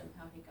asked him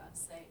how he got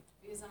saved,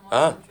 because I'm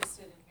always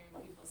interested in hearing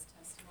people's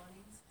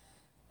testimonies.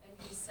 And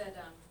he said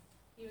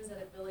he was at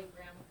a Billy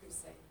Graham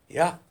crusade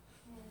Yeah.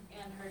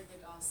 and heard the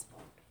gospel.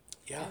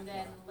 Yeah. And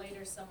then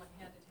later someone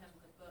handed him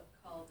the book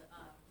called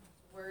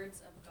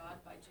Words of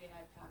God by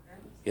J.I. Packer.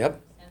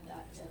 Yep. And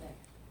that did it.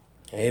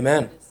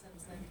 Amen. And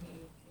since then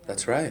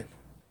That's right.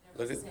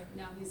 Look Look at-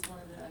 now he's one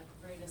of the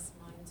greatest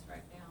minds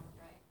right now,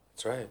 right?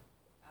 That's right.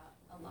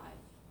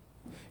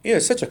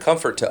 It's such a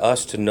comfort to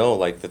us to know,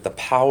 like, that the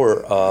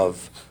power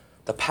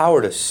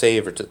to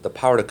save, or the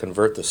power to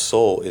convert the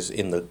soul is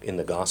in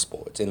the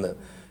gospel. It's in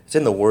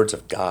the words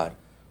of God,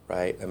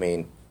 right? I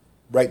mean,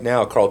 right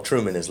now, Carl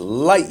Trueman is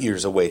light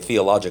years away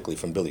theologically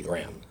from Billy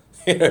Graham.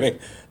 You know what I mean?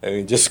 I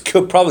mean,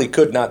 probably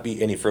could not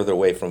be any further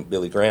away from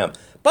Billy Graham.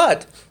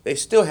 But they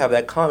still have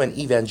that common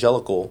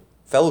evangelical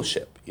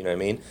fellowship. You know what I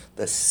mean?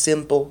 The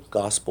simple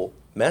gospel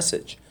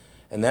message.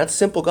 And that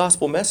simple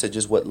gospel message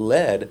is what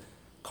led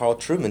Carl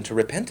Trueman to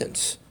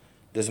repentance.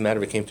 It doesn't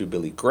matter if it came through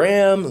Billy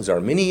Graham, who's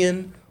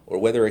Arminian, or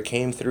whether it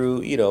came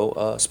through,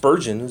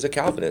 Spurgeon, who's a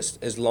Calvinist,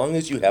 as long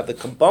as you have the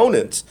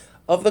components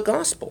of the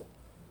gospel,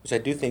 which I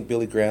do think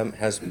Billy Graham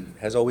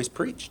has always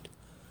preached.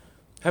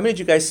 How many of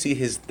you guys see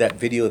that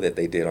video that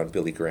they did on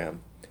Billy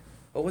Graham?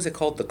 What was it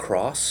called? The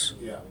Cross?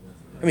 Yeah.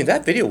 I mean,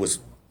 that video was,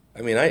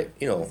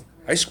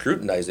 I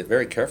scrutinized it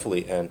very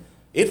carefully, and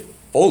it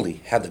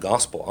fully had the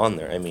gospel on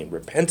there. I mean,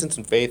 repentance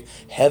and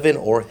faith, heaven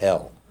or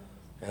hell.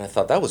 And I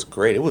thought that was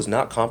great. It was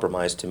not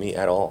compromised to me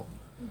at all.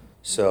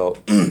 So,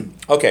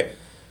 okay.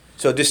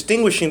 So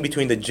distinguishing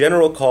between the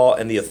general call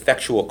and the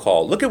effectual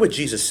call. Look at what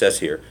Jesus says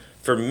here.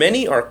 For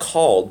many are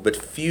called, but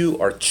few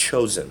are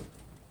chosen.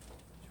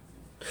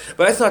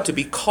 But I thought to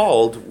be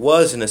called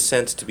was, in a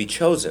sense, to be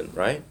chosen,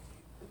 right?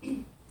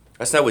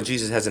 That's not what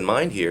Jesus has in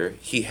mind here.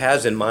 He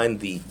has in mind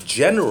the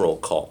general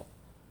call,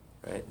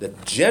 right?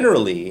 That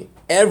generally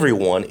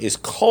everyone is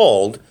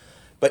called,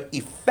 but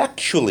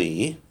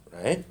effectually,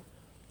 right?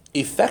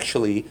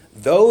 Effectually,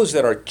 those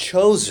that are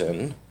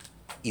chosen,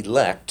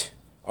 elect,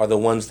 are the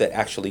ones that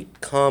actually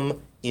come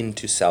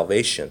into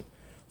salvation.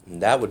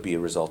 And that would be a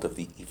result of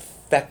the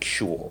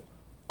effectual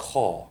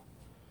call.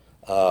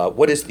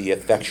 What is the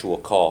effectual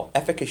call?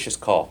 Efficacious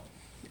call.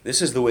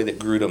 This is the way that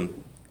Grudem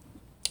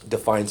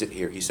defines it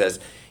here. He says,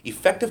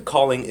 effective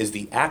calling is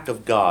the act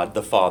of God,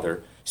 the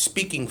Father,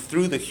 speaking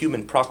through the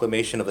human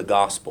proclamation of the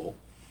gospel,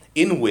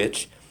 in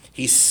which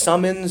he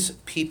summons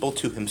people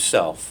to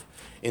himself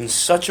in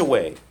such a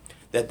way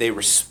that they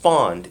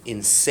respond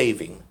in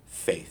saving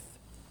faith.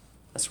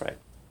 That's right.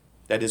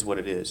 That is what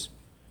it is.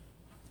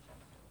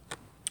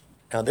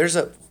 Now, there's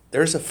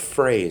a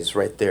phrase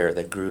right there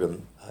that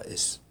Grudem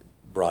is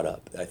brought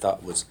up that I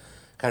thought was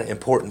kind of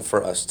important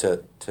for us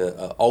to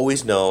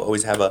always know,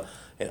 always have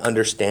an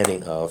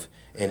understanding of,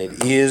 and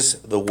it is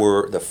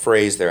the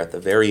phrase there at the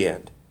very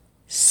end,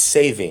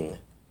 saving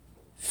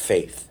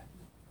faith.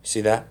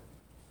 See that?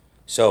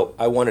 So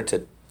I wanted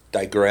to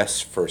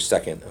digress for a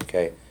second,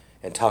 okay,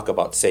 and talk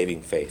about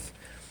saving faith.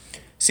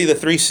 See the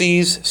 3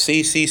 C's,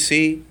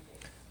 C.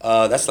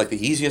 That's like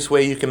the easiest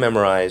way you can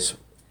memorize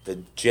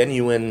the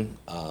genuine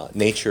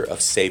nature of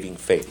saving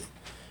faith.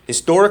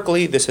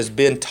 Historically, this has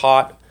been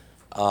taught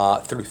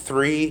through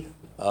 3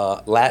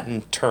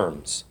 Latin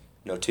terms: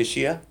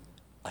 notitia,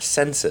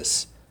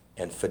 assensus,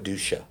 and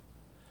fiducia.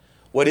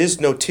 What is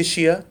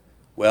notitia?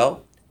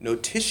 Well,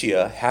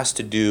 notitia has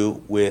to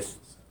do with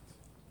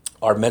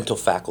our mental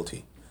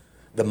faculty,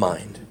 the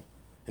mind.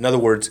 In other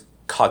words,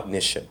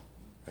 cognition.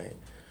 Right?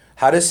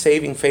 How does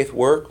saving faith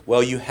work?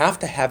 Well, you have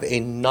to have a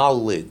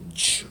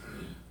knowledge,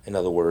 in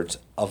other words,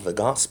 of the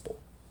gospel.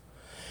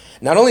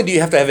 Not only do you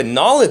have to have a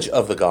knowledge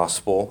of the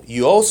gospel,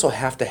 you also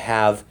have to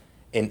have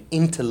an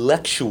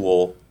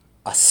intellectual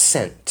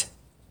assent,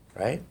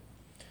 right?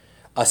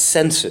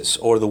 Assensus,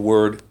 or the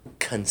word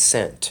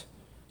consent.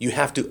 You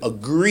have to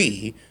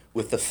agree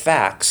with the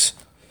facts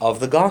of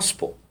the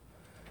gospel.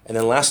 And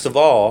then last of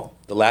all,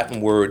 the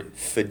Latin word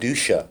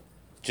fiducia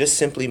just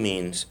simply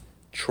means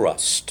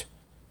trust,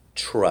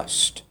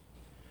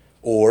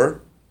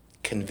 or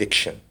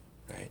conviction,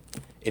 right?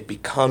 It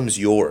becomes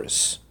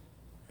yours,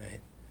 right?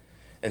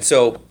 And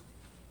so,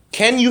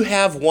 can you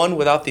have one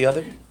without the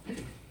other?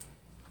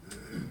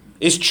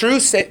 Does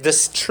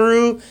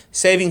true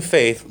saving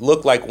faith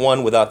look like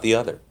one without the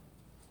other?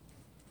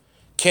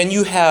 Can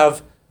you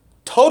have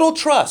total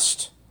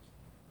trust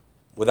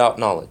without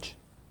knowledge?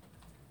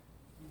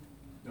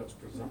 That's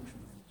presumption.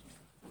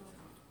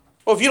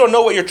 Well, if you don't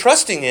know what you're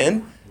trusting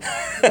in,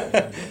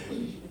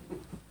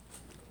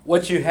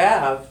 what you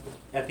have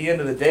at the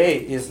end of the day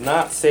is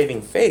not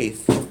saving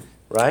faith,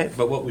 right?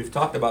 But what we've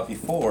talked about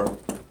before,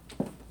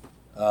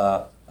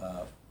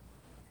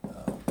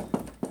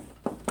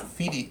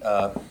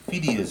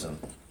 fideism,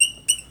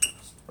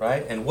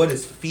 right? And what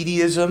is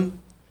fideism?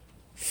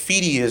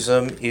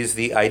 Fideism is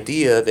the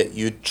idea that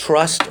you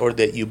trust or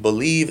that you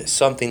believe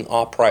something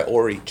a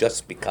priori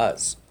just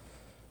because,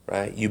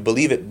 right? You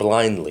believe it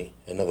blindly,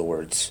 in other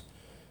words.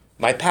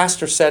 My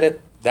pastor said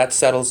it, that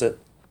settles it.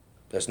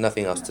 There's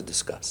nothing else to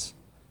discuss,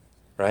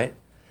 right?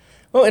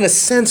 Well, in a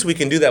sense, we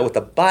can do that with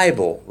the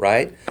Bible,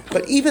 right?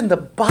 But even the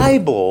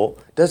Bible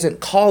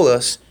doesn't call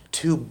us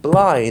to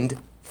blind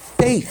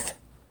faith.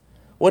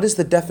 What is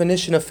the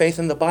definition of faith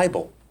in the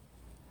Bible?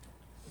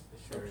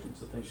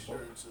 Assurance of the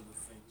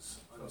things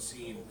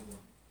unseen.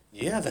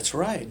 Yeah, that's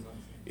right.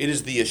 It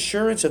is the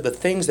assurance of the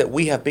things that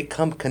we have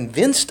become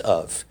convinced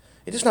of.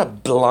 It is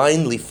not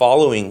blindly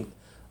following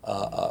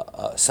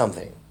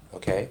something,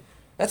 okay?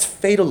 That's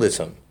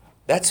fatalism.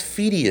 That's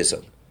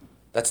fideism.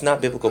 That's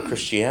not biblical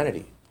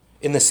Christianity.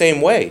 In the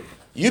same way,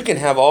 you can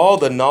have all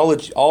the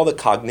knowledge, all the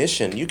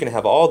cognition, you can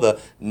have all the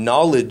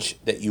knowledge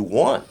that you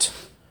want,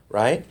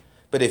 right?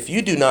 But if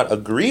you do not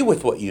agree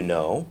with what you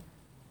know,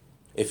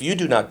 if you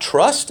do not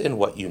trust in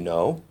what you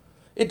know,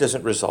 it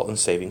doesn't result in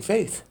saving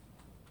faith.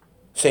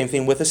 Same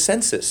thing with a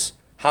census.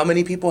 How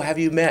many people have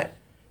you met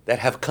that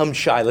have come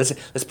shy? Let's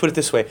put it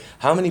this way.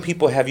 How many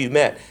people have you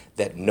met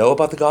that know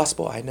about the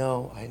gospel? I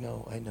know.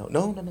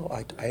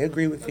 No, I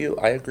agree with you.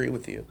 I agree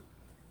with you,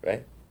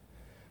 right?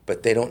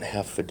 But they don't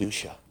have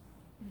fiducia.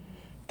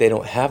 They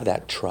don't have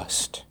that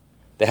trust.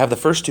 They have the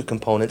first two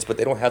components, but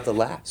they don't have the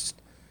last.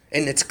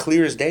 And it's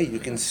clear as day. You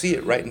can see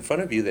it right in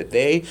front of you that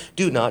they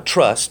do not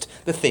trust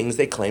the things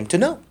they claim to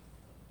know.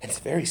 And it's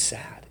very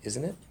sad,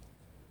 isn't it?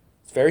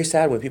 It's very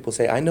sad when people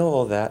say, I know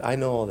all that.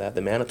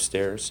 The man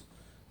upstairs,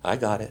 I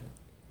got it,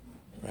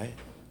 right?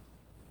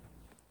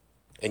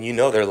 And you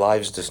know their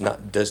lives does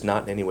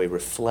not in any way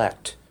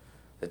reflect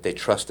that they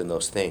trust in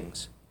those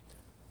things.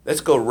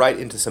 Let's go right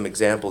into some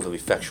examples of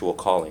effectual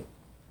calling.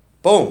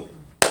 Boom!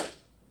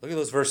 Look at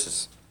those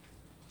verses.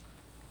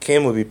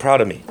 Cam would be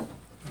proud of me.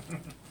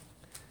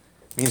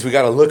 Means we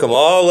got to look them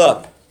all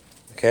up.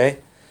 Okay?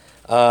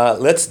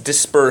 Let's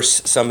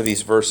disperse some of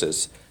these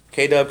verses.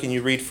 K-Dub, can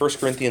you read 1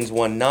 Corinthians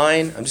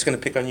 1:9? I'm just going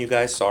to pick on you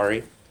guys.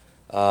 Sorry.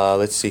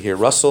 Let's see here.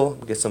 Russell,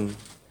 get some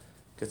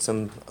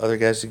other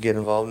guys to get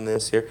involved in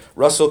this here.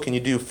 Russell, can you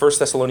do 1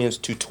 Thessalonians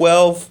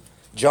 2:12?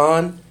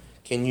 John,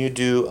 can you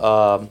do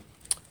 2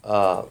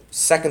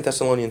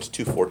 Thessalonians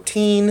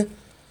 2:14?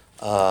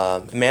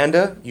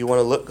 Amanda, you want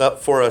to look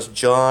up for us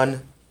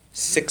John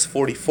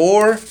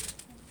 6:44?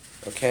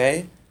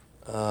 Okay.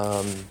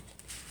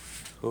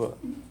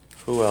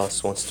 Who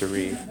else wants to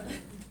read?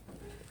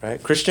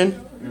 Right,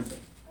 Christian?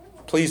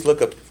 Please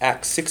look up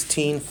Acts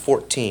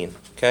 16:14.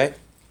 Okay,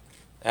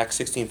 Acts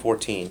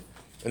 16:14,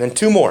 and then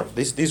two more.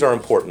 These are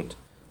important.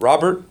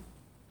 Robert,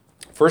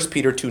 1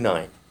 Peter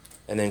 2:9,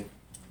 and then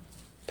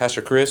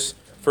Pastor Chris,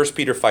 1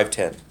 Peter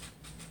 5:10.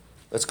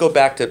 Let's go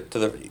back to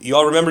the. You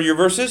all remember your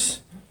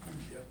verses?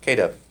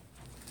 K-Dub.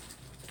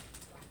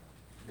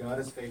 God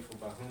is faithful,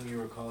 by whom you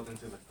were called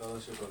into the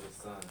fellowship of His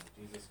Son,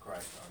 Jesus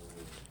Christ our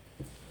Lord.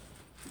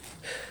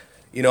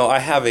 You know, I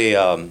have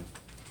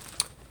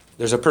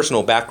there's a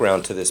personal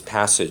background to this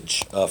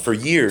passage. For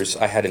years,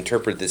 I had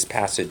interpreted this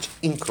passage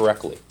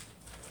incorrectly.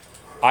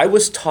 I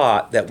was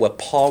taught that what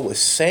Paul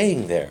was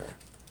saying there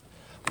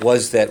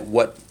was that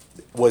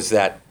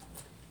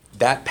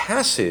that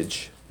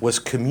passage was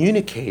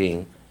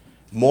communicating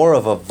more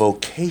of a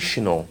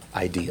vocational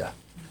idea,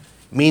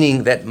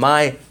 meaning that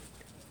my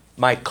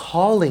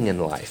calling in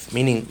life,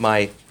 meaning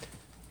I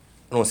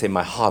don't want to say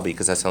my hobby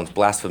because that sounds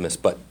blasphemous,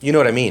 but you know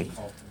what I mean.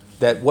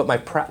 That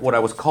what I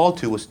was called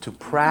to was to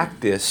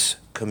practice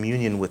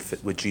communion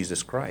with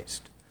Jesus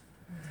Christ.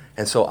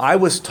 And so I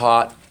was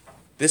taught,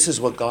 this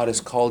is what God has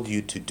called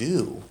you to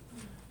do,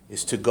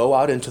 is to go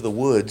out into the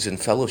woods and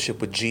fellowship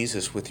with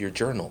Jesus with your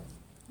journal.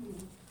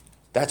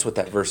 That's what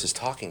that verse is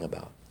talking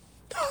about.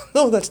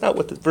 No, that's not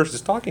what the verse is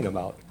talking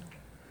about.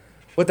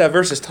 What that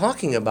verse is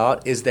talking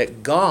about is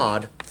that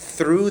God,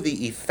 through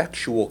the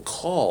effectual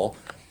call,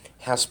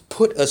 has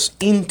put us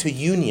into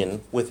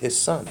union with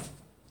His Son.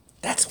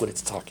 That's what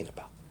it's talking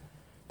about.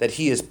 That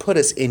He has put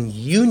us in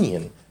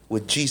union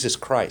with Jesus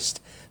Christ.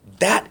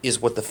 That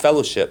is what the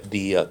fellowship,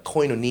 the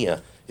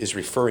koinonia, is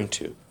referring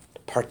to.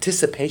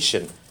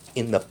 Participation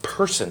in the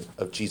person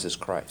of Jesus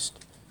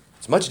Christ.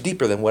 It's much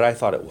deeper than what I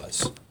thought it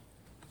was.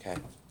 Okay.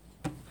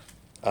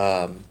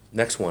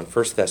 Next one,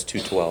 1 Thess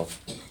 2:12.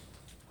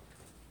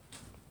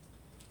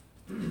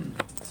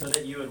 So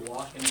that you would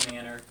walk in a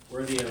manner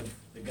worthy of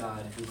the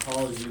God who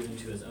calls you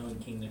into His own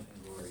kingdom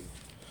and glory.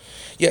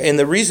 Yeah, and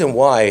the reason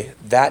why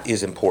that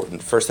is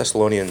important, 1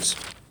 Thessalonians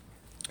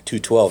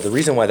 2:12, the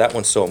reason why that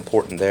one's so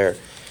important there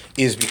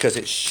is because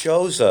it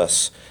shows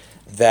us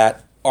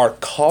that our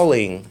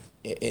calling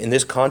in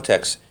this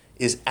context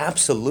is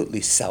absolutely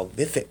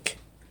salvific,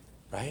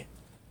 right?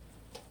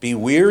 Be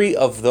weary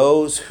of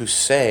those who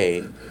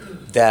say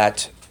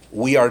that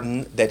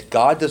that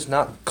God does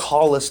not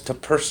call us to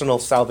personal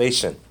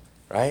salvation,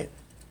 right?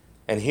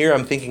 And here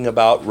I'm thinking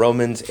about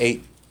Romans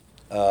 8,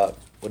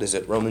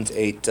 Romans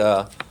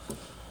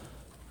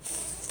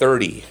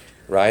 8:30,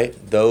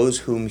 right? Those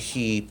whom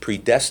He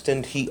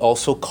predestined, He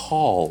also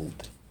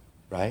called,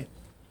 right?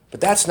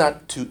 But that's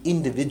not to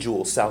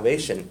individual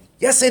salvation.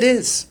 Yes, it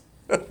is.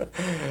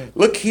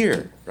 Look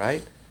here,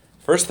 right?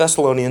 1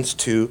 Thessalonians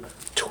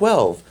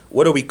 2:12.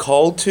 What are we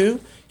called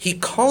to? He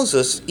calls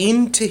us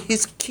into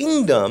His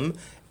kingdom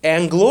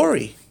and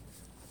glory.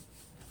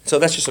 So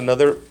that's just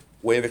another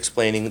way of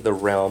explaining the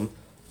realm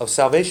of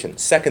salvation.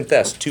 2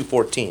 Thess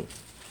 2:14.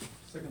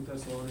 2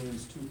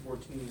 Thessalonians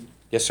 2:14.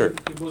 Yes, sir.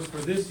 It was for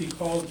this He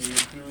called you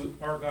through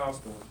our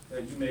gospel,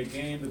 that you may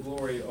gain the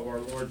glory of our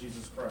Lord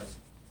Jesus Christ.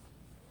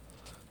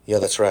 Yeah,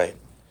 that's right.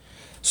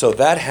 So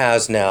that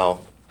has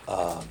now,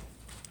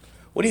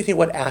 what do you think,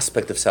 what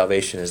aspect of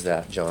salvation is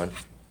that, John?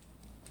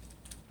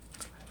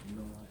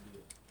 No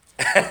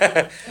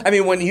idea. I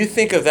mean, when you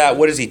think of that,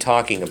 what is he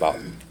talking about?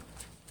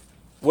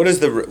 what is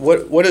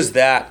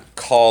that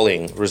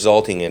calling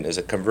resulting in? Is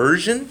it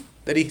conversion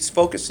that he's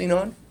focusing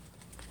on?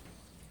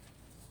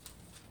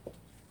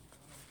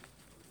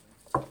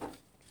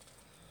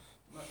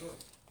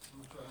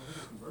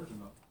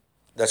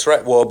 That's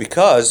right. Well,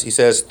 because he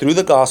says through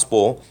the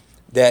gospel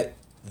that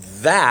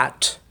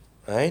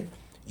right,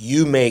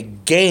 you may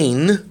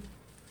gain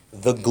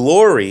the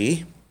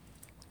glory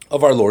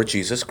of our Lord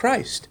Jesus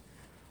Christ.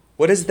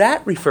 What is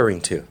that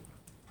referring to?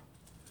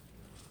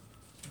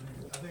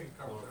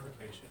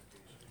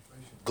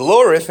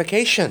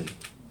 Glorification,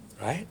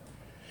 right?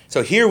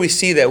 So here we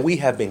see that we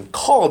have been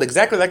called,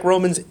 exactly like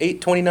Romans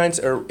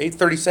 8:29 or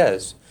 8:30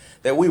 says,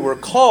 that we were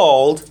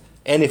called,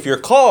 and if you're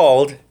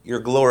called,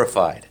 you're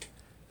glorified.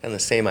 And the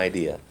same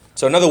idea.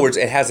 So in other words,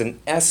 it has an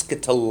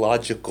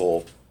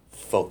eschatological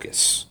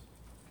focus.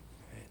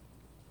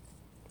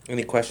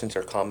 Any questions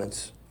or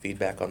comments,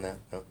 feedback on that?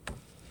 No?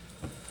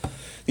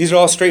 These are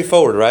all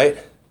straightforward, right?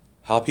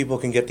 How people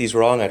can get these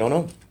wrong, I don't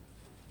know.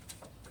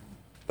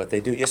 But they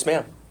do. Yes,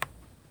 ma'am. A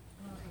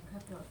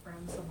couple of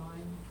friends of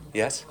mine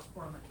Yes? were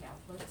former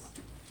Catholics,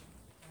 and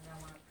then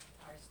when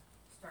I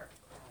start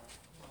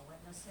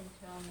witnessing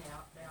to them,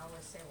 they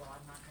always say, well,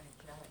 I'm not going to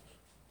judge.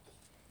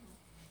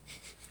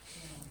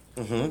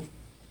 Mm-hmm.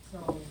 So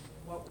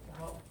what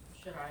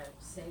should I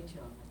say to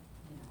them?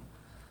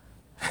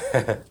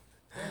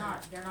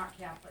 They're not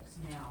Catholics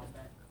now,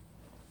 but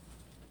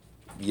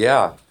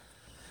Yeah.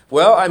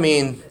 Well, I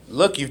mean,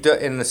 look, you've done,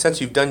 in a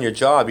sense, you've done your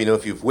job.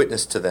 If you've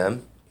witnessed to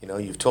them,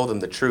 you've told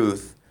them the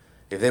truth.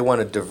 If they want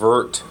to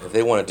divert, if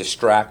they want to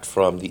distract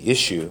from the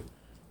issue,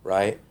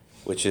 right,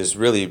 which is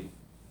really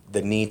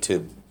the need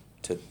to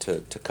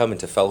come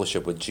into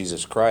fellowship with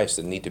Jesus Christ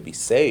and need to be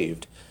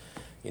saved,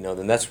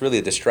 then that's really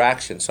a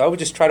distraction. So I would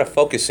just try to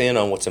focus in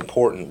on what's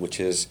important, which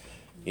is,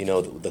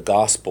 the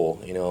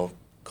gospel,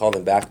 call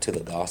them back to the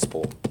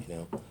gospel,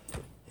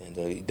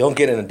 and don't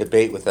get in a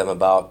debate with them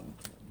about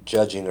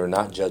judging or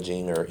not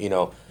judging, or,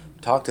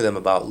 talk to them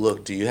about,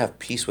 look, do you have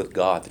peace with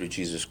God through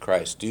Jesus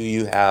Christ?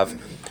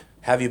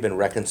 Have you been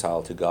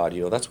reconciled to God?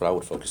 That's what I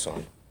would focus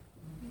on.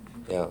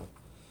 Yeah.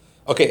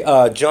 Okay,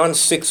 John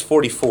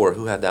 6:44,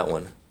 who had that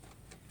one?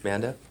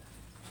 Amanda?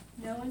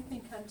 No one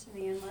can come to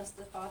me unless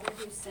the Father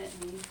who sent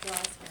me draws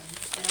him,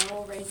 and I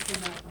will raise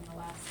him up on the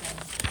last day.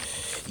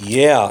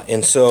 Yeah,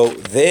 and so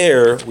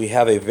there we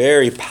have a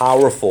very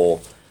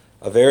powerful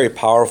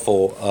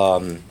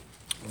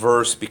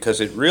verse, because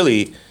it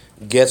really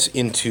gets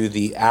into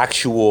the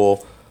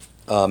actual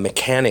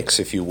mechanics,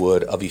 if you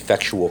would, of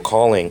effectual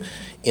calling.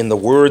 In the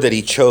word that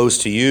he chose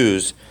to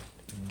use,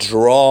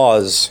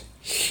 draws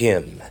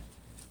him,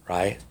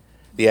 right?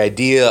 The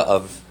idea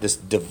of this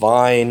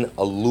divine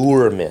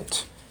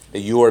allurement,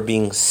 that you are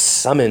being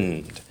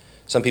summoned.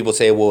 Some people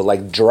say, well,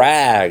 like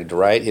dragged,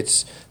 right? I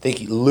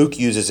think Luke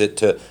uses it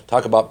to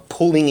talk about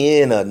pulling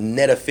in a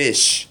net of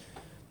fish,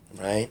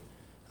 right?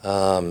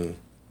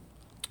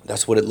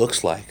 That's what it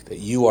looks like, that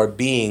you are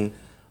being,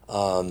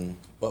 what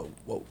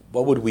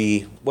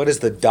is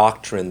the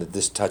doctrine that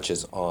this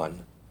touches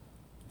on?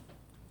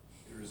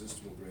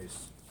 Irresistible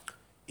grace.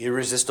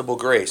 Irresistible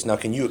grace. Now,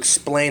 can you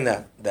explain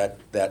that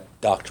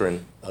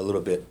doctrine a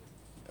little bit?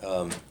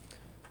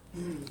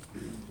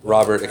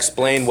 Robert,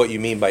 explain what you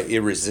mean by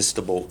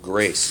irresistible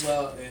grace.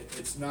 Well,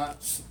 it's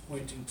not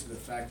pointing to the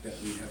fact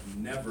that we have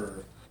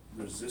never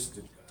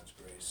resisted God's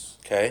grace.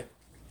 Okay.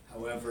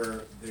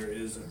 However, there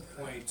is a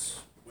point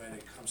when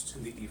it comes to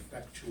the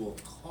effectual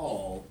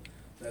call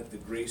that the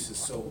grace is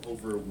so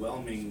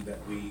overwhelming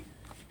that we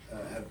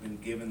have been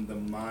given the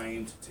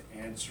mind to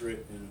answer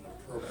it in an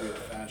appropriate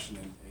fashion,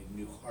 and a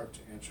new heart to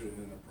answer it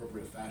in an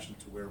appropriate fashion,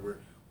 to where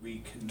we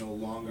can no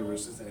longer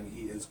resist it, and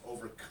he has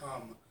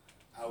overcome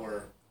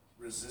our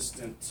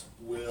resistant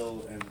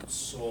will and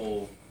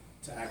soul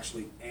to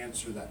actually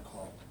answer that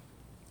call.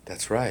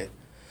 That's right.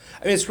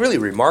 I mean, it's really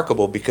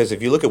remarkable, because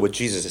if you look at what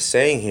Jesus is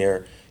saying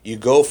here, you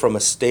go from a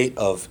state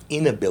of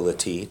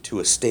inability to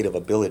a state of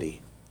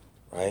ability,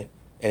 right?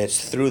 And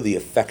it's through the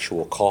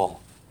effectual call.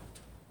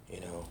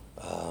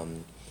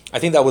 I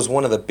think that was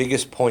one of the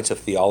biggest points of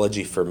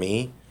theology for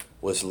me,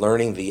 was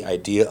learning the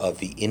idea of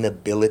the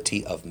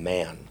inability of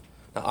man.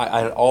 Now,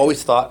 I'd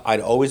always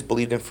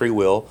believed in free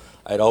will.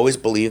 I'd always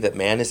believed that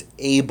man is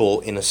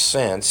able, in a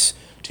sense,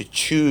 to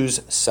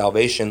choose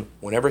salvation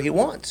whenever he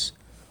wants.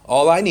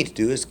 All I need to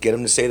do is get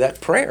him to say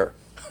that prayer,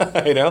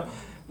 and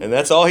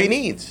that's all he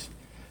needs.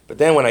 But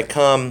then when I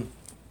come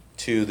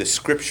to the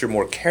scripture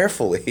more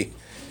carefully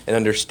and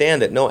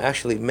understand that, no,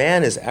 actually,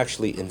 man is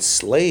actually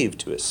enslaved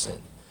to his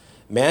sin.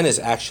 Man is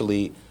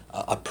actually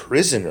a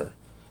prisoner.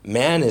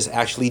 Man is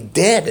actually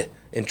dead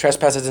in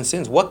trespasses and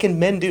sins. What can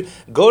men do?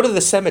 Go to the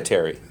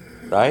cemetery,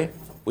 right?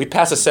 We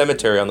pass a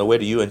cemetery on the way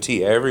to UNT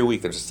every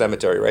week. There's a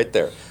cemetery right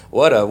there.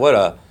 What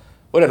an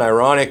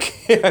ironic,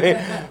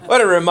 what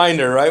a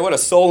reminder, right? What a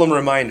solemn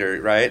reminder,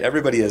 right?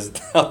 Everybody is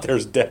out there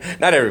is dead.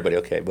 Not everybody,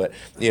 okay, but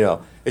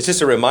it's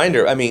just a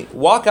reminder. I mean,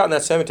 walk out in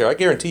that cemetery. I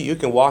guarantee you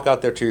can walk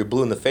out there till you're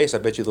blue in the face. I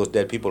bet you those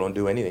dead people don't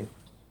do anything.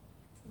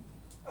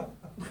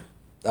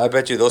 I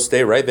bet you they'll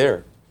stay right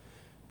there.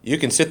 You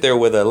can sit there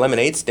with a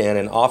lemonade stand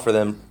and offer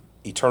them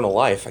eternal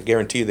life, I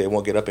guarantee you they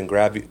won't get up and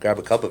grab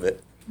a cup of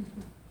it.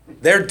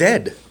 They're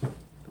dead.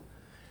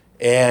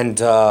 And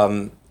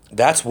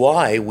that's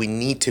why we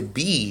need to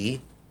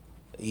be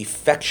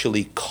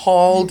effectually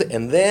called,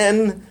 and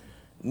then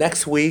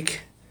next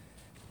week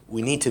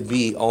we need to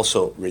be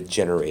also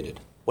regenerated.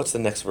 What's the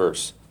next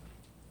verse?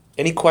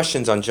 Any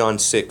questions on John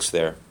 6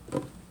 there?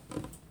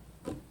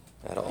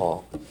 At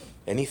all?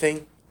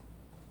 Anything?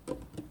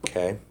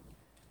 Okay.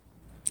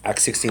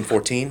 Acts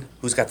 16:14.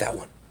 Who's got that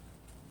one?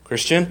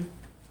 Christian?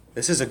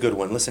 This is a good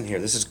one. Listen here.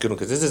 This is a good one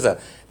because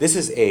this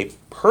is a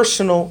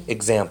personal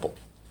example,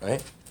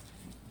 right,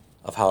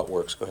 of how it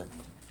works. Go ahead.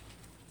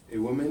 A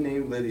woman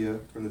named Lydia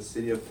from the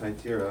city of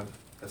Thyatira,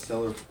 a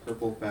seller of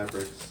purple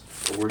fabrics,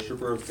 a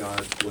worshiper of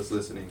God, was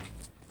listening,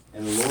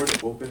 and the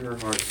Lord opened her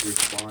heart to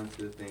respond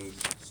to the things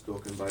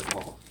spoken by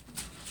Paul.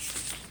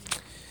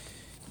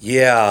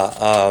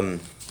 Yeah,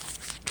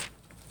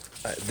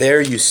 there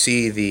you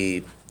see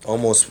the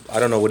almost, I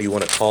don't know what you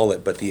want to call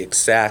it, but the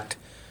exact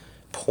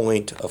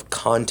point of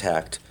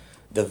contact,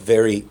 the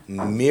very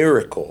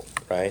miracle,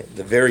 right?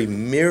 The very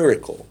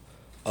miracle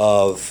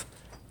of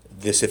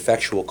this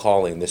effectual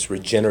calling, this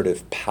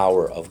regenerative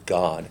power of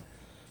God,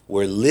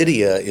 where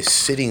Lydia is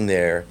sitting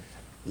there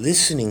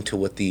listening to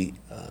what the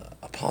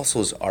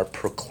apostles are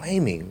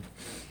proclaiming,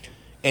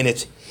 and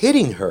it's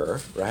hitting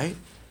her, right?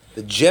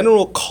 The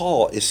general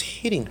call is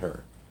hitting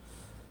her.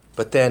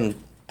 But then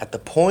at the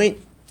point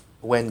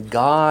when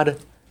God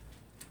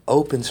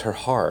opens her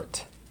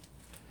heart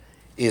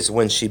is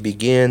when she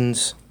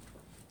begins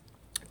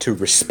to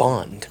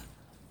respond.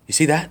 You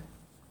see that?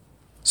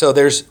 So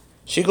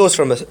she goes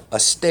from a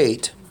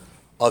state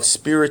of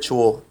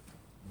spiritual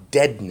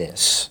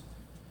deadness,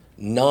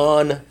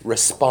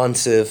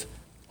 non-responsive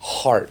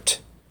heart,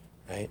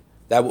 right?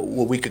 That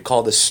what we could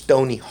call the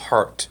stony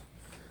heart.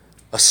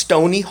 A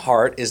stony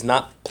heart is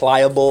not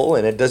pliable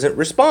and it doesn't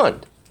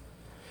respond.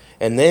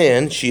 And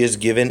then she is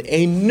given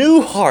a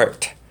new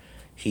heart.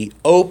 He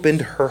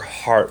opened her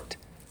heart.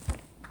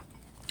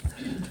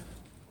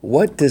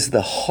 What does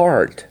the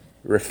heart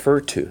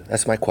refer to?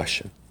 That's my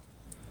question.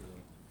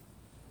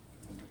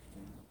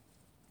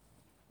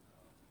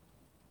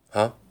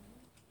 Huh?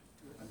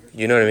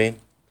 You know what I mean?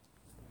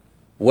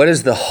 What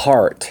is the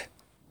heart?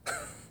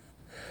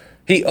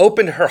 He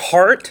opened her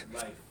heart.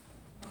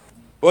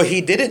 Well, he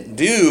didn't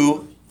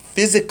do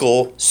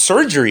physical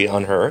surgery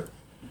on her.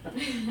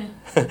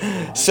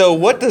 So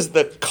what does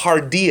the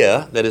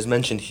cardia that is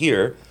mentioned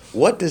here,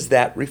 what does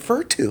that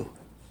refer to?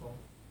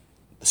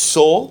 The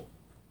soul?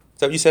 Is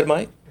that what you said,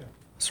 Mike? Yeah.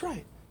 That's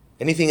right.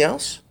 Anything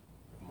else?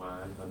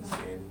 Mind,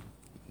 understanding.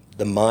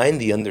 The mind,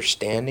 the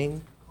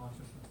understanding,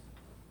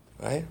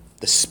 right?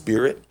 The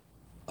spirit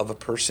of a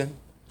person.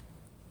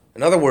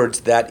 In other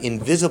words, that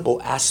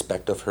invisible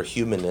aspect of her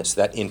humanness,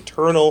 that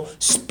internal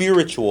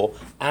spiritual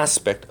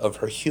aspect of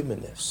her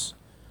humanness.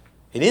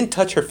 He didn't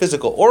touch her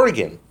physical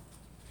organ,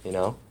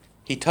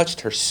 He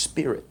touched her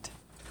spirit.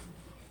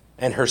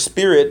 And her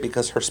spirit,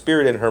 because her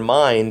spirit and her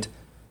mind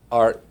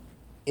are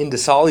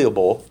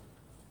indissoluble,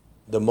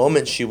 the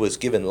moment she was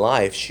given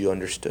life, she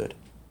understood.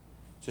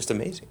 Just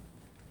amazing.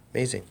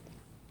 Amazing.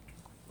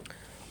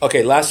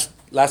 Okay, last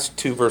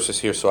two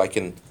verses here so I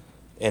can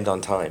end on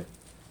time.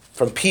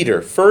 From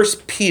Peter, 1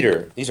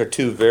 Peter. These are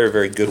two very,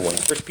 very good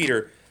ones. 1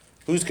 Peter,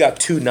 who's got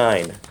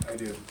 2:9? I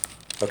do.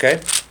 Okay?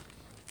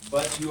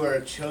 But you are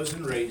a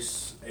chosen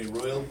race, a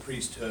royal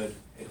priesthood,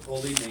 a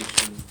holy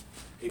nation,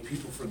 a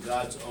people for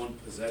God's own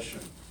possession,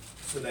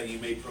 so that you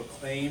may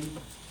proclaim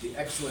the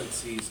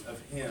excellencies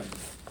of him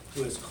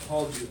who has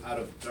called you out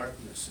of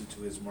darkness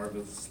into his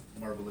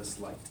marvelous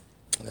light.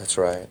 That's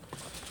right.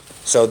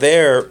 So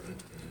there,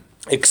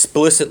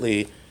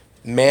 explicitly,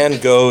 man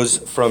goes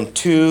from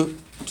two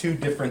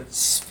different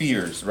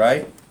spheres,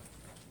 right?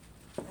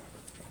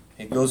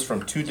 He goes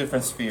from two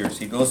different spheres.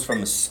 He goes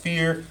from the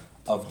sphere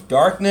of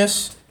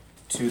darkness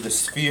to the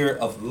sphere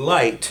of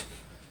light.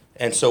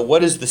 And so what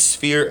does the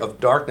sphere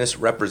of darkness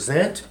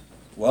represent?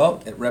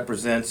 Well, it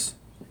represents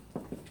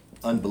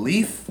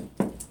unbelief,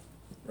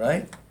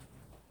 right?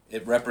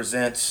 It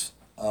represents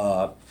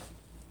the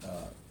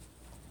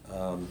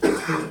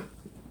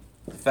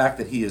fact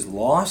that he is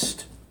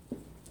lost,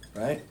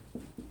 right?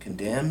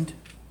 Condemned.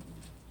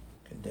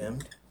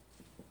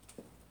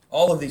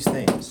 All of these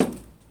things.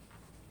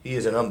 He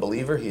is an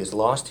unbeliever, he is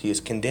lost, he is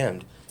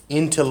condemned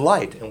into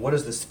light. And what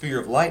does the sphere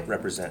of light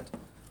represent?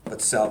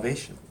 But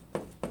salvation.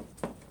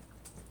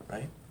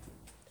 Right?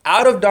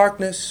 Out of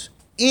darkness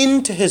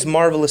into his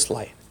marvelous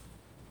light.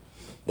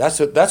 That's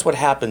what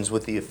happens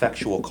with the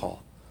effectual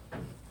call.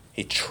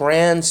 He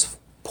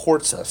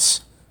transports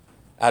us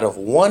out of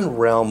one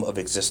realm of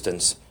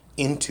existence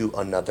into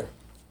another.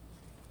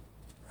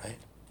 Right?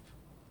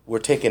 We're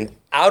taken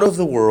out of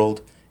the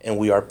world and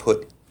we are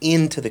put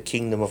into the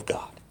kingdom of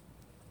God.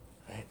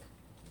 Right?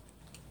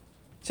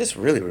 It's just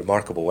really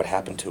remarkable what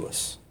happened to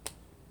us,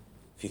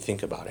 if you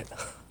think about it.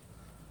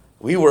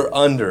 We were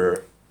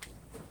under,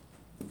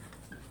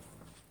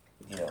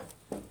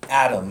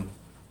 Adam,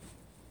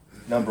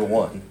 number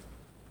one.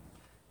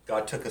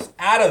 God took us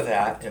out of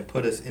that and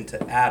put us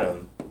into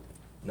Adam,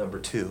 number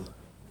 2,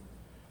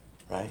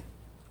 right?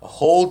 A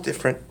whole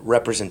different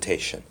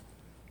representation,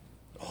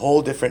 a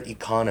whole different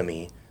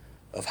economy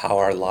of how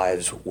our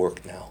lives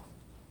work now,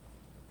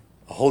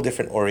 a whole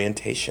different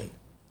orientation.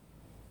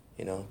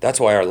 You know, that's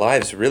why our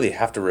lives really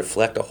have to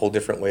reflect a whole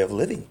different way of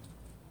living.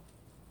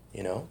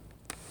 You know,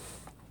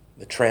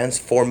 the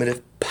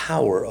transformative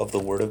power of the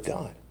Word of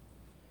God.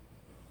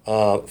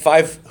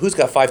 5. Who's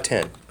got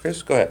 5:10?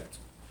 Chris, go ahead.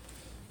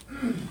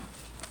 It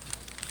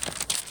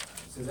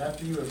says,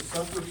 after you have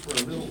suffered for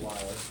a little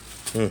while,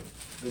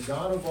 the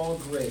God of all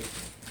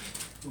grace,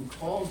 who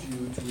called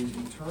you to his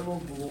eternal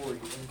glory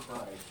in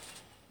Christ,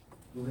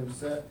 will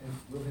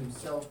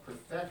himself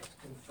perfect,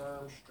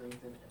 confirm,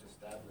 strengthen, and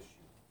establish you.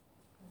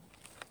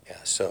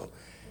 Yeah, so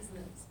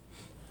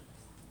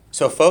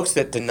folks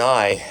that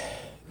deny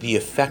the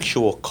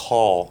effectual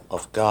call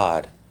of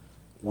God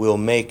will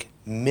make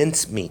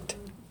mincemeat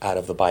out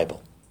of the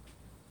Bible.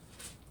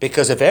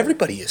 Because if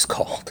everybody is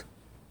called,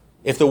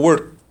 if the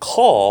word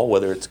call,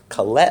 whether it's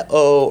kaleo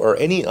or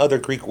any other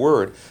Greek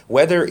word,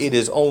 whether it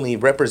is only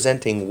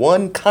representing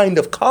one kind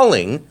of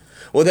calling,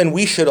 well then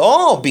we should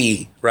all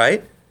be,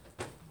 right,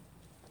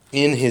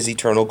 in his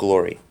eternal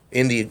glory,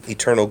 in the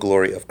eternal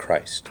glory of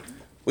Christ.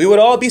 We would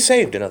all be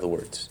saved, in other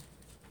words.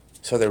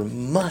 So there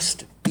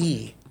must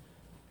be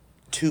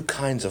 2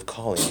 kinds of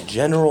calling,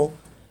 general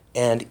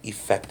and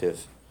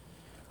effective.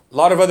 A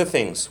lot of other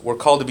things. We're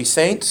called to be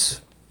saints.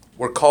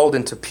 We're called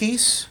into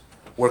peace.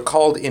 We're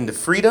called into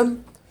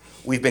freedom.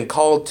 We've been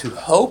called to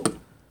hope,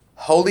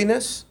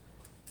 holiness,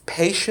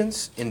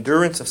 patience,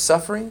 endurance of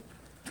suffering.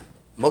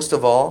 Most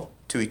of all,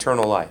 to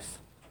eternal life.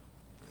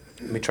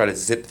 Let me try to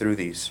zip through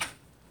these.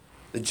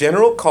 The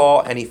general call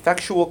and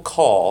effectual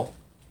call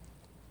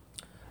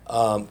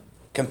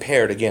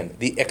compared, again,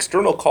 the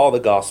external call of the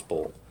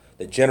gospel,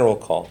 the general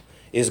call,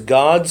 is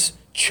God's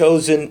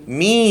chosen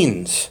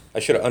means. I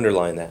should have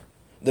underlined that.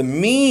 The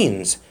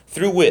means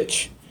through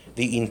which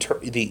the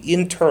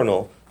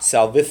internal,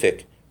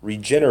 salvific,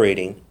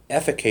 regenerating,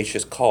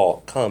 efficacious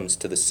call comes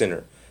to the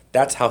sinner.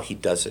 That's how he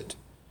does it.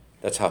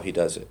 That's how he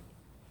does it.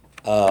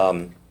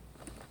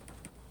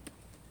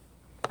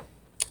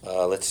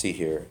 Let's see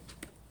here.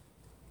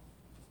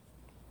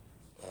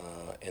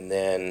 And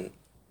then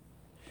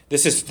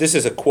this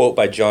is a quote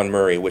by John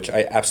Murray, which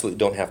I absolutely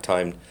don't have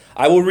time.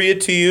 I will read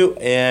it to you,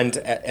 and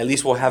at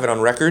least we'll have it on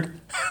record,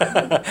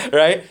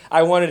 right?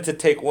 I wanted to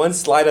take one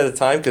slide at a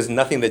time because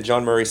nothing that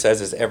John Murray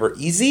says is ever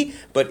easy,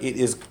 but it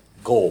is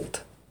gold,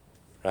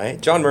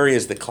 right? John Murray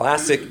is the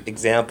classic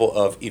example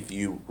of if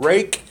you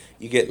rake,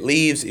 you get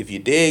leaves. If you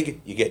dig,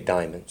 you get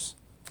diamonds.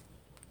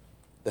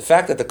 The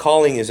fact that the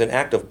calling is an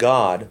act of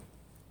God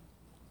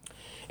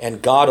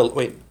and God...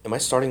 Wait, am I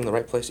starting in the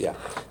right place? Yeah.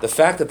 The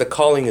fact that the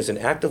calling is an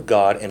act of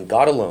God and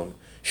God alone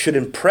should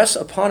impress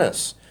upon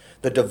us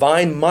the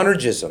divine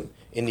monergism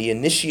in the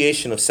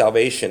initiation of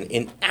salvation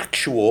in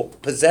actual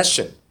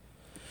possession.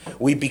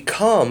 We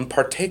become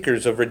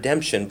partakers of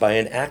redemption by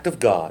an act of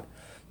God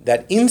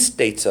that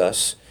instates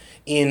us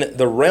in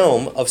the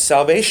realm of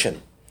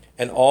salvation,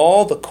 and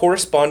all the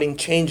corresponding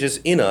changes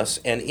in us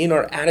and in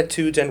our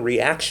attitudes and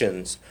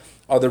reactions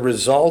are the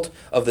result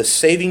of the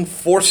saving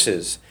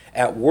forces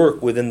at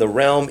work within the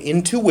realm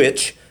into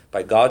which,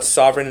 by God's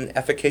sovereign and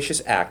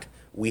efficacious act,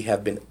 we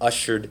have been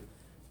ushered.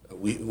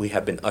 We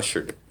have been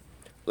ushered.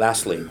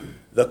 Lastly,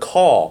 the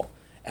call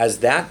as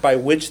that by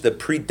which the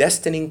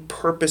predestining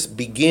purpose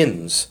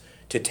begins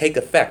to take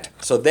effect.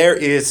 So there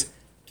is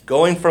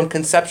going from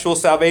conceptual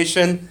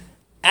salvation,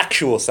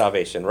 actual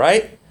salvation,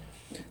 right?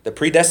 The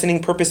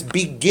predestining purpose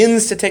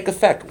begins to take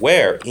effect.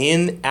 Where?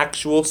 In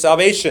actual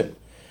salvation.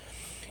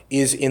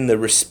 Is in the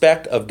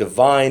respect of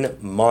divine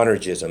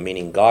monergism,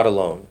 meaning God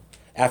alone,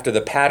 after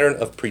the pattern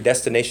of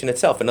predestination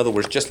itself. In other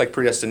words, just like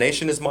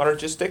predestination is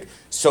monergistic,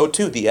 so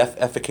too the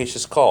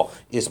efficacious call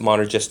is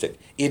monergistic.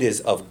 It is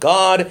of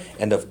God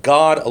and of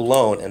God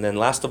alone. And then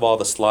last of all,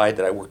 the slide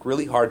that I worked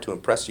really hard to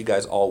impress you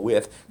guys all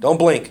with. Don't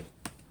blink.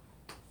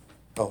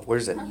 Oh,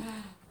 where's it?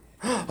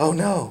 Oh,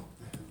 no.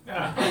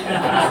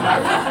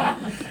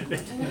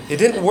 It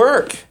didn't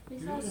work.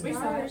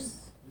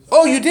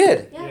 Oh, you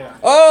did? Yeah.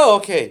 Oh,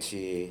 okay.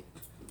 Gee.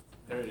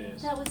 There it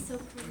is. That was so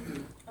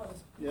cool.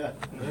 Yeah.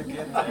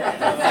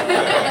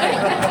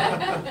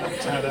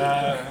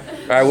 Ta-da.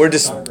 All right,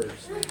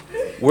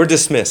 we're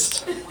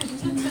dismissed.